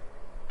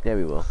 Yeah,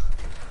 we will.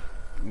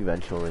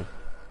 Eventually.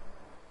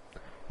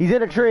 He's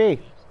in a tree.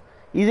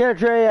 He's in a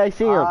tree. I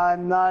see him.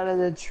 I'm not in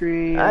the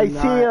tree. I see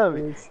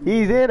him.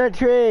 He's in a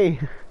tree.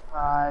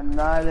 I'm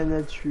not in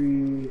the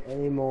tree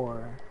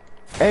anymore.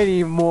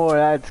 Anymore.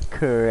 That's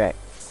correct.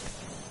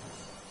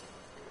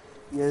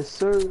 Yes,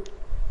 sir.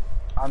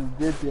 I'm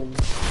dipping.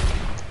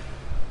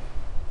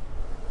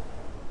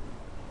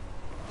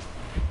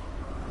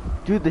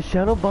 Dude, the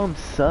shadow bombs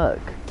suck.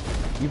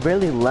 You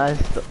barely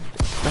last that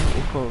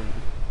long.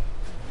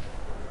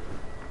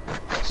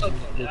 What's up,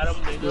 Adam,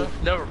 nigga?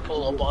 Never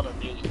pull up on a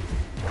nigga.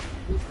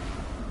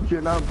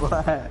 You're not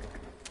black.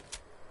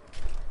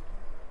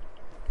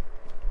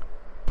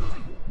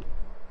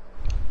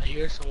 I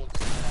hear someone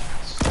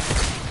ass.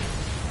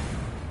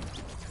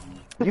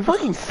 You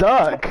fucking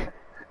suck.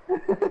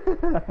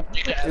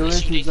 Nigga, at It least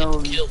was you his didn't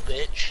own. get killed,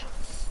 bitch.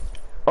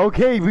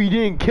 Okay, but you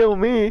didn't kill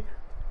me.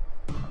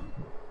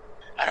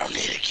 I don't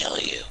need to kill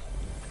you.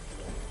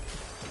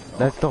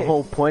 That's the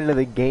whole point of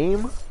the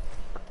game.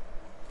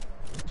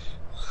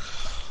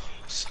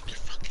 Suck your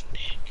fucking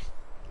dick.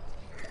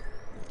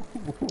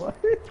 What?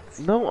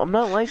 No, I'm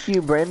not like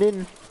you,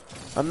 Brandon.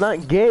 I'm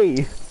not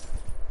gay.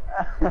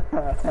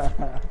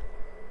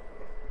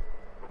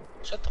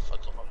 Shut the fuck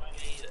up, I'm not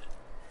gonna eat it.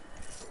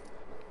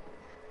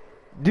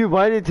 Dude,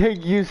 why did it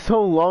take you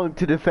so long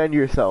to defend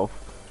yourself?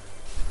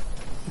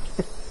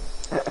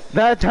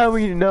 That's how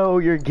we know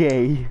you're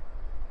gay.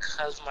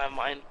 Cause my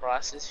fine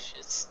processed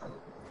shits.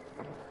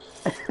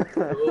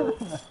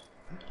 Oh.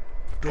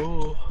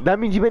 Oh. That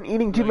means you've been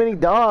eating too many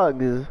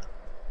dogs.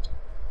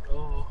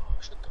 Oh.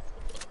 Shut the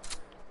fuck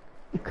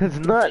up. Cause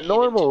it's not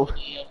normal. Too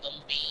many of them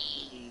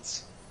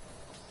beans.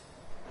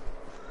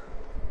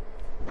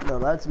 No,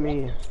 that's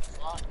me.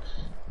 Fuck.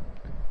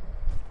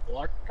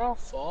 What the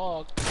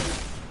fuck?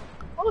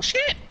 Oh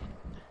shit!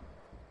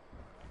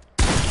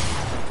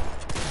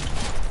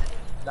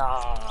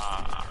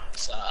 Nah,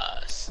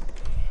 sus.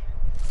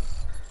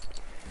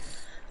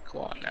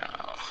 Come on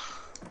now.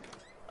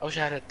 I wish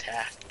I had a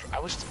tack. I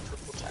wish the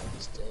purple tack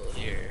was still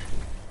here.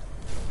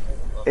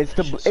 Oh, It's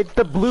just-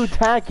 the blue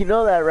tack. You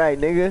know that, right,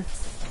 nigga?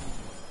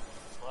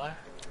 What?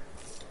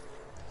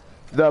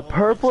 The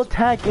purple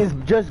tack is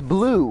just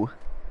blue.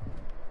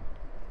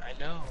 I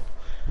know.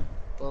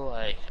 But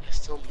like, I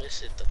still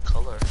miss it, the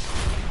color.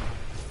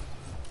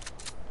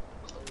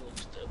 Color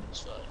looks dope as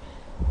fuck.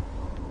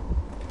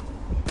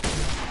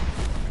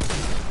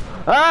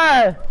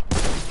 Ah!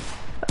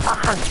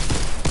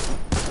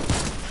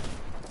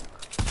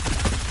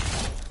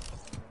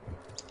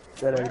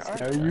 Did I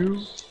scare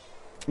you?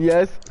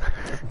 Yes.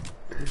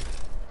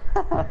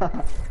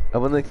 I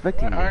wasn't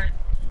expecting you. Alright.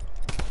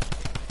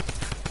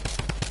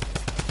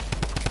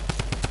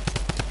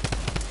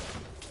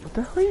 What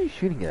the hell are you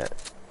shooting at?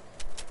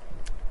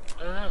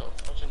 I don't know.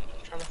 I'm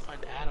trying to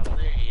find Adam.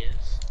 There he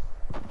is.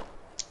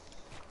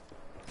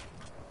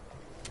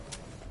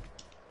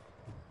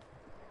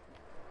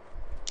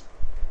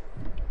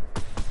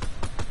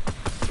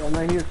 I'm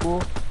not here,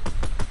 fool.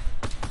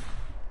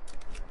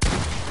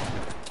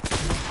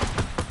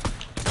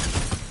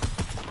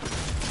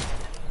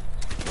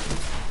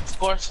 Of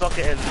course,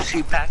 fucking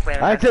see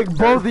Pac-Man. I took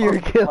both of your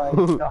Oh my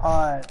kills.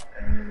 God.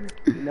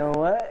 You know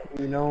what?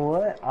 You know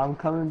what? I'm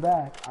coming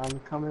back. I'm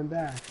coming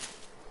back.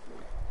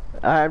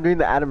 I'm doing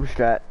the Adam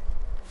strat.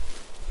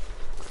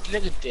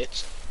 Nigga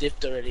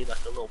dipped already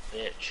like a little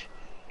bitch.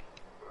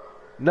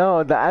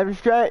 No, the Adam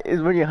strat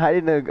is when you're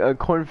hiding in a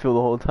cornfield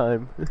the whole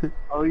time.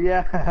 Oh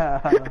yeah.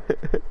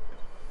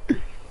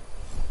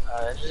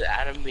 That's just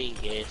Adam being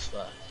gay as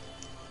fuck.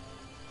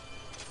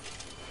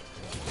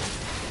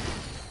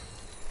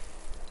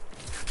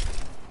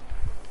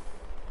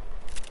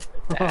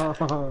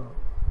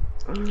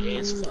 Gay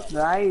as fuck.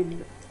 Right.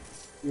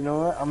 You know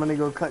what? I'm gonna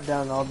go cut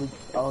down all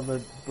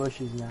the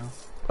bushes now.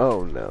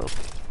 Oh no.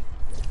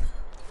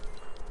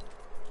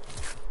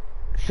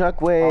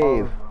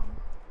 Shockwave.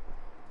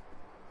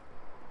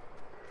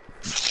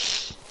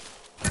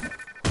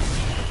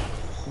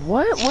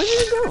 What? Where did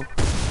it go?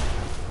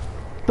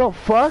 The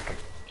fuck?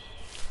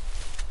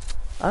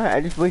 Alright,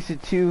 I just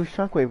wasted 2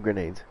 shockwave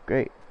grenades.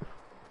 Great.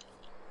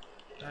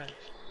 Nice.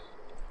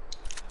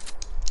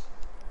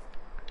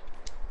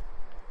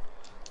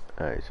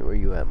 Alright, so where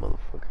you at,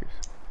 motherfuckers?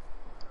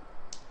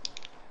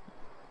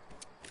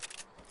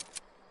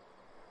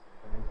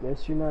 I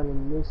guess you're not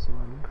in this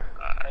one.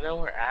 I know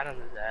where Adam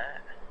is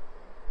at.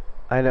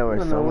 I know where I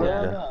don't know someone's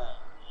where- at.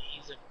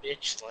 He's in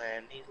bitch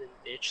land. He's in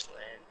bitch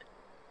land.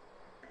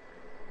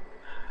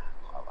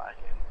 I like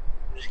him.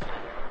 I'm just kidding.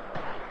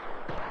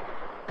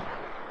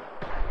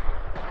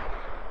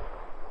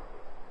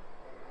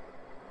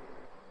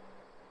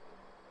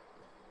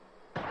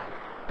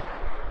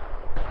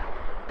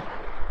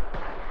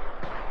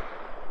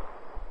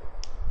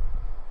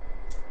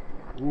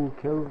 Ooh,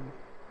 kill him.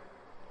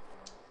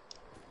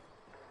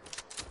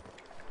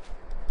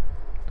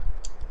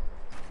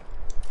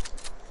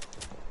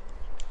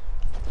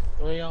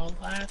 Where y'all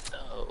at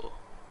though?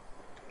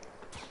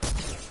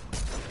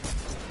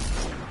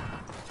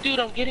 Dude,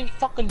 I'm getting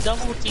fucking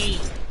double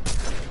teamed.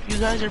 You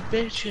guys are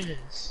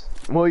bitches.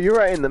 Well, you're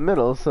right in the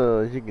middle,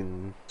 so you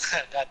can...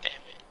 God damn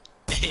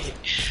it.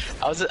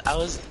 I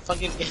was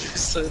fucking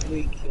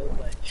innocently killed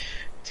by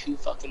 2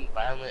 fucking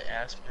violent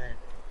ass men.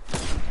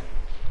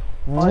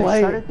 Oh, I What?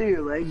 shot it through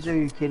your legs. Are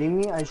you kidding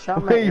me? I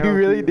shot my Wait, you arrow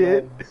really through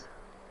your did? legs.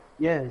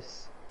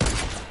 Yes.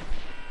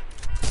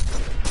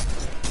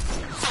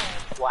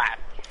 Whap.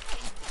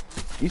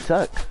 You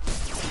suck.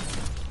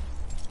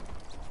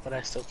 But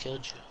I still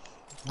killed you.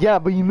 Yeah,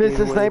 but you missed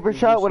Yeah, a what sniper did you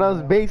shot when I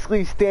was say?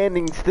 basically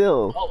standing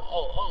still.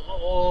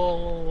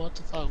 Oh, what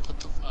the fuck, what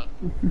the fuck?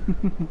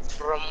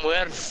 From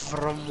where?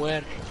 From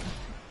where?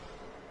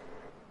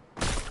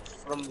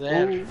 From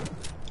there.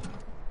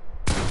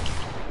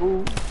 Ooh.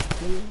 Ooh.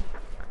 Ooh.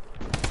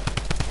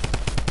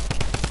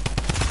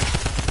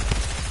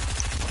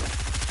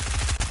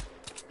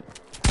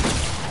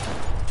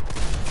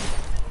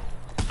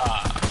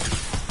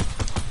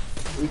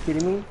 Are you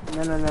kidding me?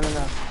 No, no, no, no,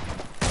 no.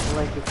 I don't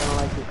like it, I don't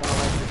like it, I don't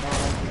like it, I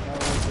don't like it, I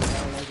don't like it, I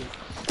don't like it.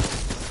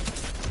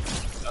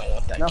 I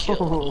want that No.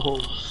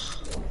 kill.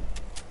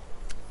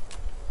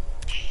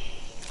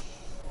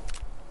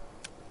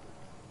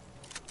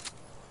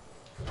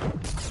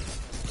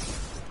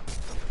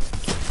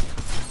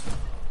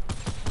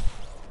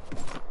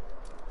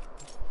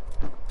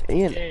 I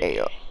need an Okay.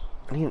 AR.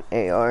 I need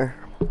an AR.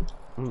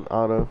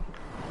 Auto.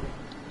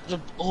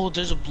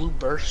 There's a blue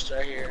burst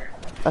right here.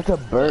 That's a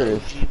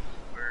burst. OG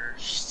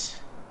burst.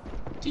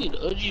 Dude,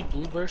 OG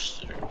Blue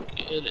Bursts are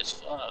good as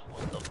fuck.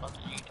 What the fuck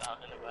are you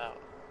talking about?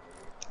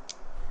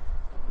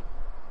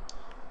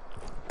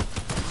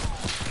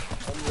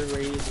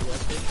 Underrated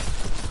weapon.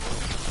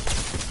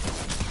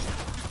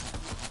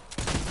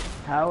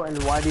 How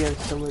and why do you have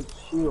so much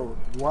shield?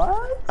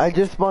 What? I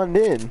just spawned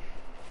in.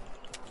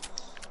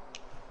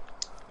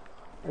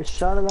 I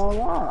shot it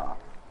all off.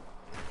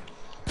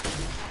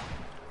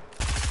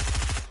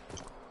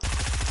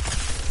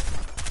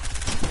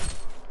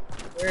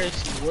 Where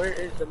is he? Where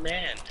is the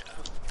man?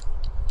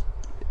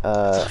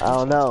 I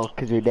don't know,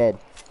 cause you're dead.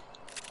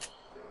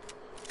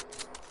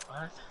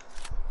 What?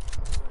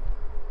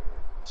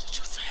 Shut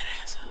your fat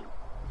ass up.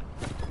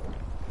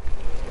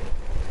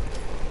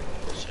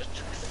 Shut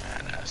your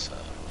fat ass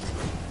up.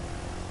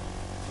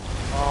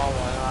 Oh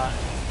my god.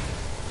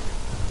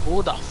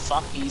 Who the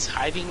fuck is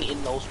hiding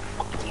in those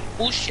fucking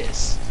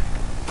bushes?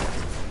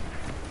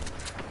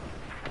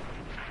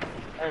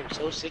 I'm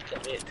so sick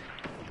of it.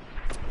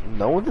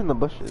 No one's in the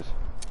bushes.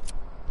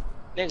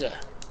 Nigga,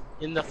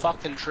 in the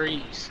fucking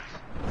trees.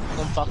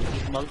 Some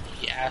fucking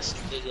monkey ass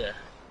nigga.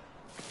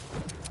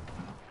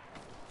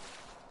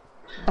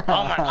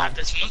 Oh my god,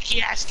 this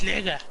monkey ass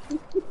nigga.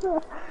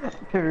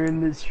 They're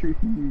in the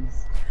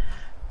trees.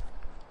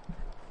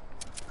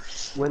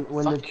 When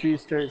the Fuck.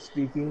 trees start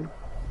speaking.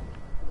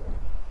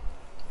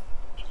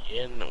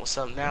 Yeah, no, what's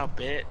up now,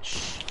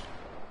 bitch?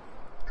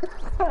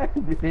 I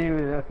didn't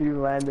even know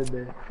you landed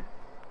there.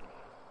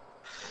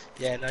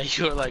 Yeah, now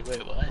you were like,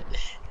 wait, what?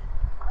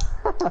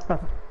 Cause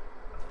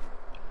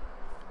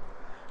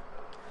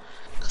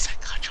I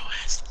got your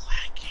ass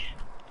lagging.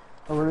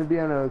 I'm gonna be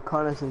on a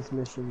reconnaissance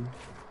mission.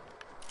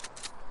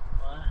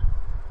 What?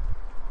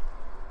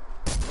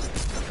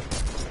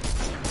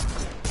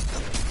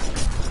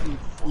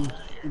 What?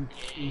 You're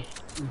gay.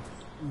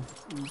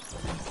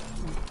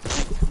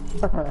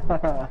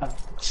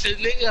 This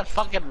nigga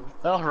fucking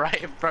fell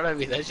right in front of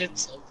me. That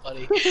shit's so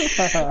funny.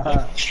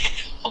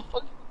 I'm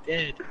fucking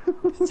dead.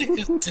 This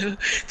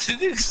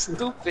nigga's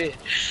stupid.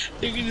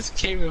 Nigga just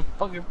came and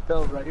fucking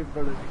fell right in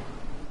front of me.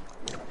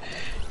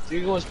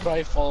 Nigga was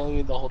probably following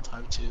me the whole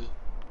time too.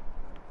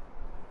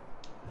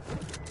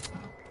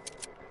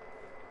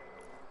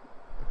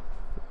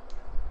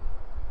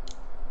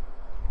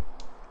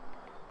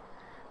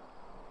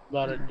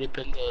 About to dip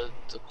in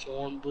the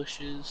corn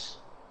bushes.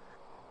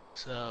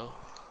 So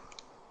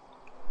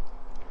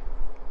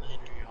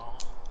later, y'all.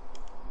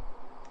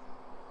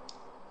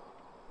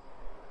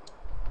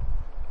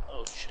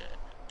 Oh shit.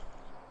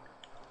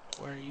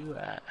 Where are you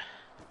at?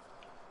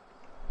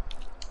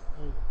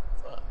 Oh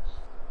fuck.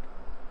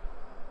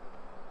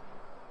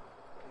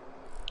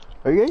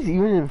 Are you guys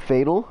even in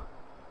Fatal?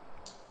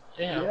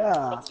 Yeah, Yeah.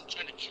 I'm fucking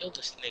trying to kill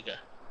this nigga.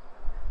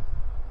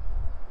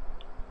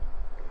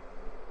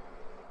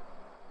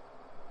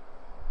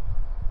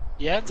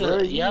 You have Where are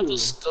the you have you? the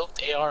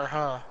scoped AR,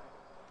 huh?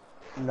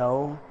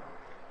 No,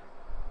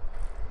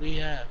 We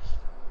have.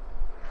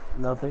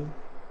 nothing.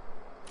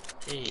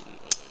 Hey,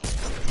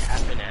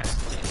 tapping ass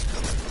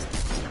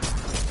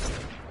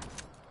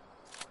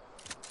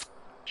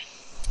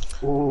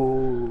nigga.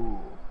 Ooh.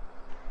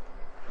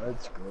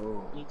 Let's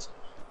go. I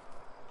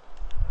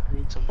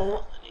need some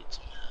health. I need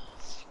some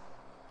health.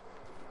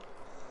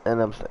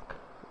 And I'm sick.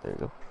 There you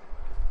go.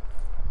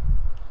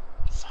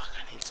 Fuck,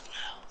 I need some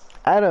health.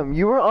 Adam,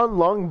 you were on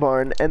Long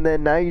Barn and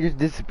then now you just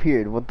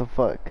disappeared. What the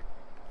fuck?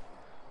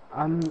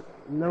 I'm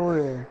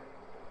nowhere.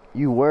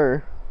 You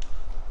were.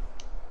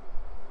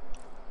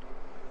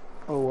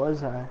 Or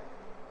was I?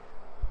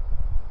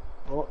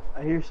 Oh,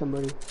 I hear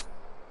somebody.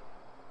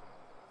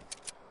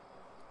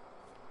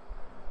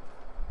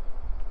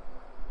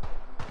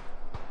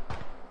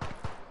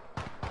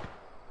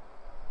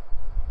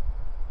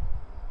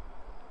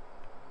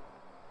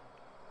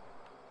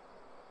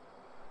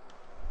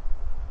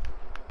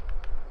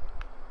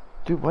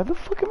 Dude, why the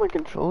fuck am I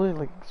controlling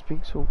like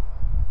speak so?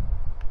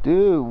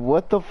 Dude,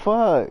 what the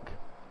fuck?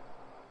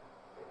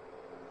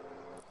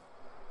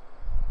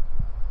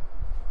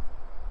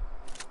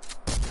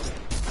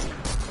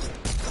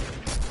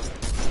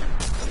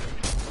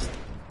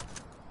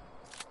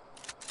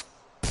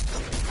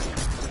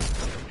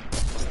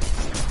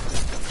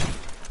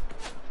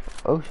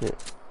 Oh shit.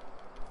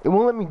 It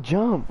won't let me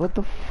jump. What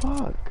the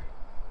fuck?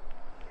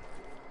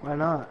 Why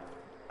not?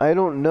 I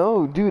don't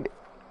know, dude.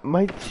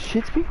 My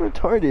shit's being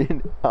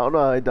retarded. I don't know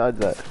how I dodged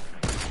that.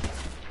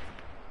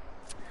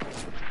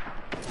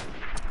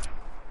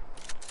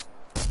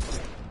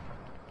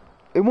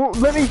 It won't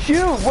let me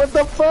shoot! What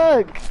the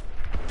fuck?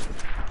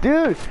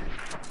 Dude!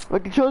 My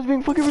controller's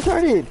being fucking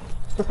retarded!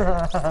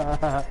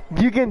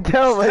 You can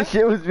tell my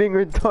shit was being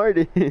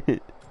retarded.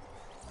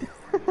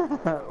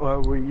 Why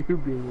were you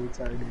being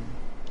retarded?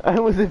 I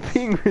wasn't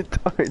being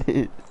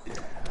retarded.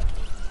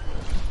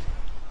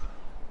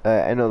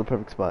 Alright, I know the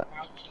perfect spot.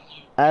 How can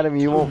you? Adam,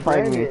 you won't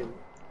find me. Brandon.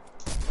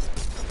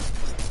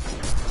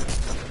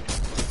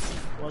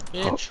 What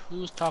bitch?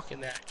 Who's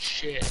talking that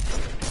shit?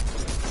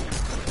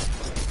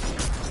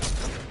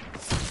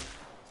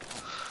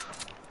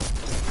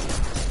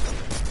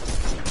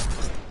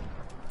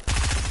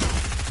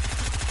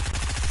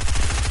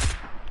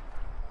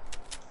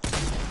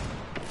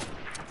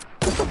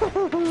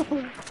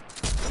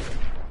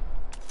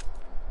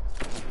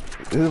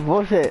 This is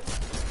bullshit.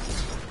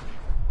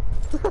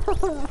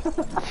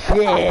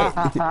 Shit!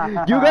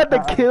 You got the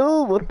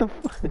kill? What the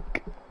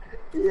fuck?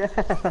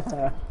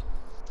 Yeah.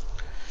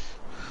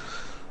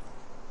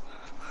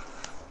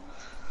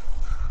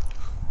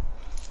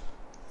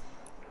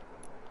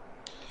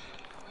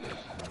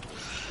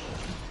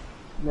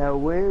 Now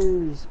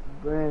where's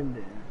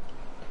Brandon?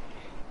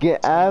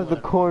 Get out of the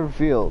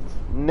cornfields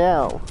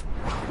now.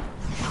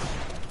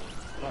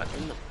 I'm not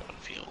in the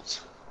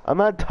cornfields. I'm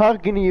not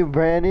talking to you,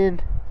 Brandon.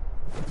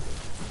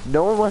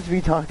 No one wants to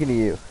be talking to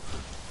you.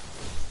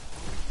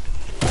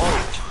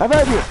 I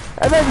found you!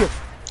 I found you!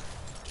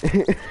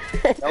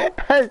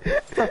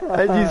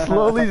 As you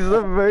slowly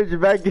submerge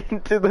back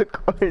into the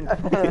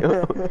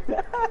cornfield.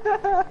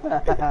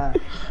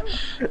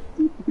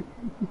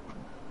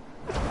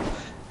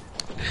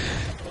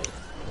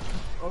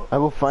 I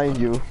will find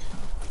you.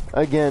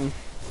 Again.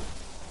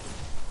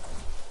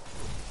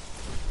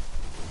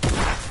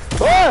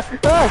 Ah!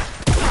 Ah!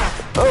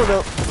 Oh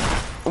no.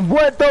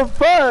 What the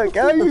fuck?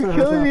 How are you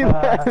killing me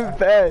that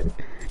fast?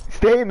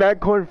 Stay in that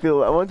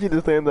cornfield. I want you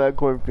to stay in that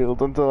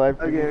cornfield until I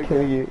freaking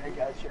kill you. I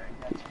got you,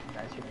 I got you, I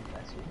got you, I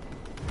got you.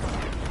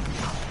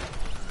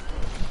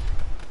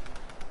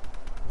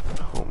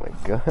 Oh my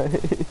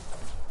god.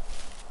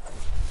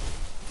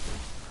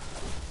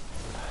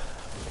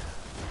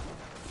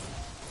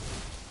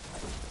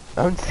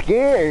 I'm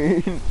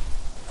scared.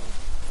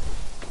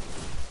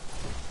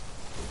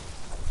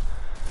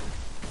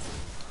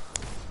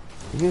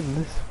 Look at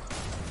this.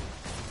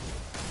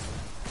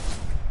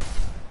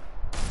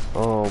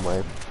 Oh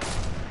my.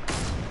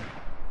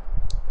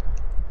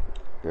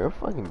 You're a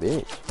fucking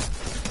bitch.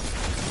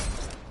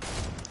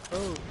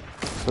 Oh.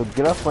 So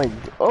get off my.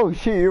 Oh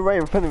shit, you're right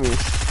in front of me.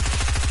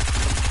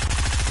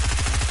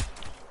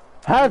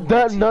 How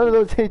did none of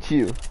those hit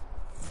you?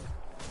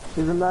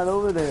 Cause I'm not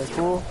over there,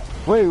 fool.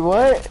 Wait,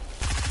 what?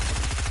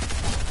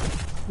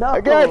 No.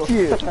 I got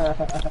you.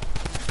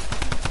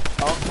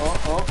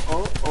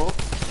 Oh.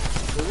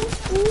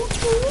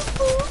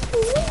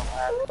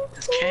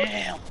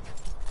 Damn.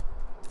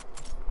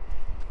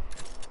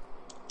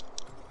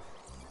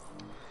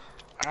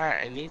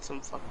 Alright, I need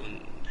some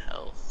fucking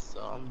health,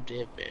 so I'm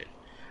dipping.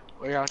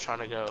 Where y'all trying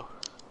to go?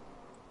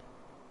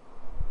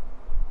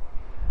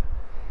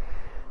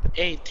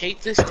 Hey,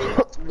 take this thing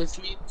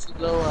with me to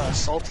go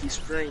Salty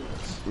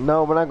Springs.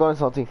 No, we're not going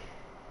salty.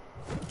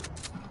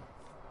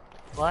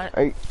 What?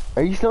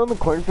 Are you still in the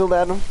cornfield,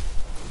 Adam?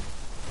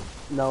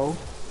 No.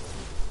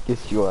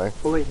 Yes, you are.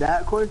 Oh wait,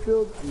 that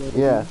cornfield? Maybe.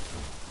 Yeah.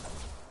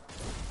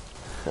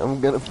 I'm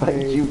gonna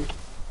find you.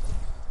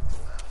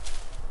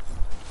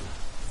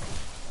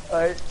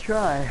 Alright,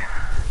 try.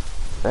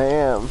 I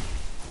am.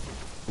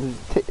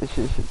 It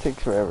should take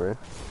forever.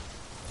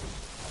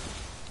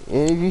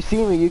 And if you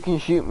see me, you can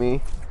shoot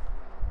me.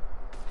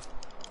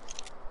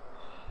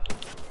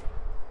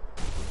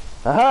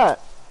 Aha!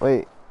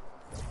 Wait.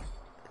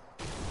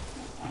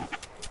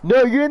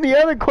 No, you're in the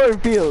other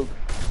cornfield!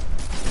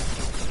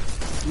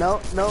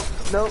 Nope.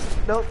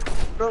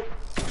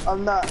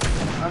 I'm not.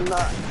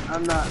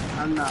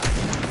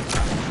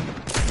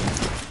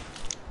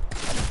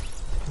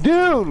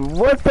 Dude,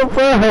 what the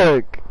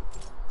fuck?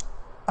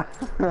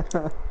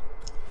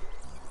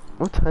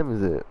 What time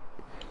is it?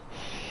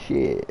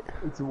 Shit.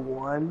 It's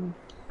 1.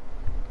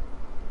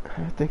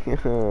 I think,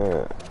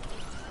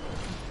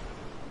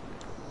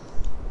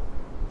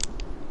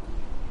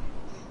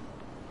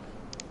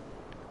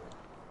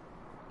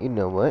 you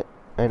know what?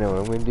 I know what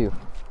I'm gonna do.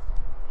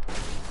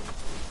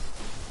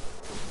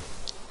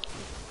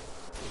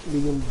 What are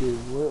you gonna do?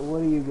 What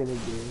are you gonna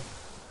do?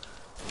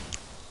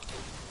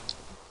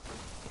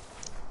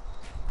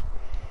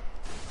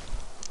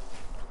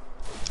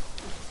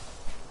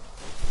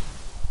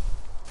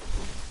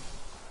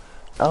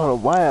 I don't know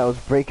why I was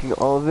breaking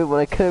all of it when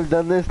I could have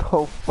done this the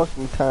whole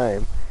fucking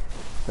time.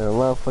 And a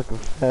lot fucking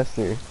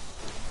faster.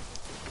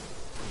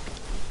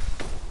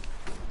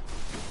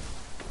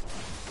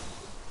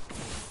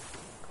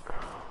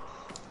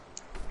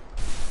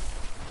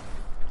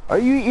 Are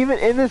you even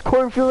in this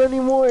cornfield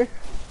anymore?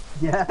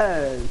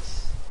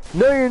 Yes.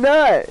 No, you're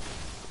not.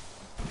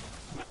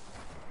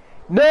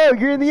 No,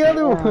 you're in the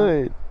other Yeah.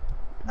 one.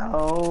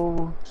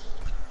 No.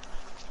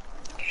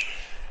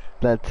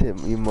 That's him,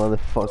 you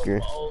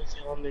motherfucker. Oh,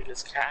 y'all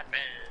niggas capping.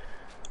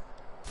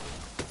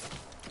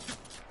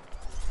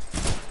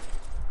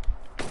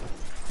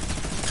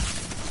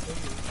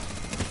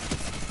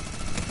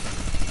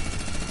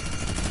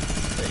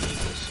 The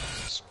Eagles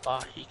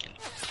spot he can.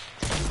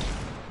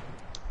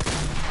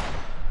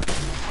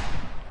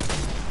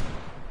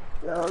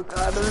 Oh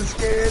god, I'm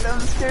scared. I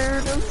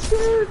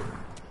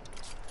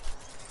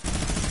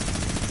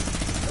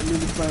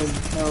need to find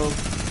help.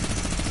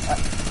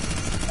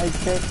 I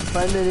can't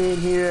find any in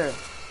here.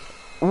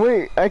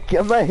 Wait,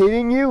 I'm not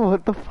hitting you?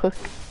 What the fuck?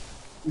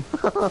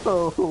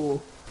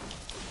 No.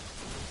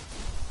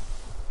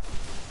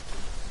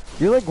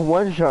 You're like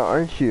one shot,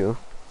 aren't you?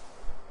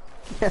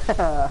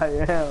 Yeah, I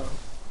am.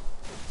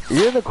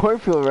 You're in the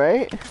cornfield,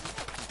 right?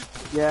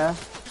 Yeah.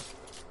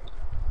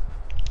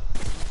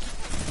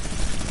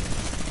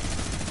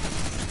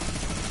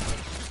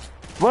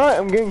 What?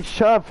 I'm getting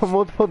shot from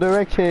multiple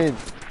directions.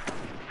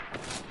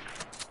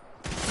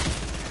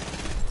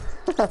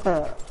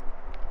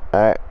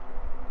 Alright.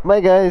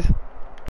 Bye guys.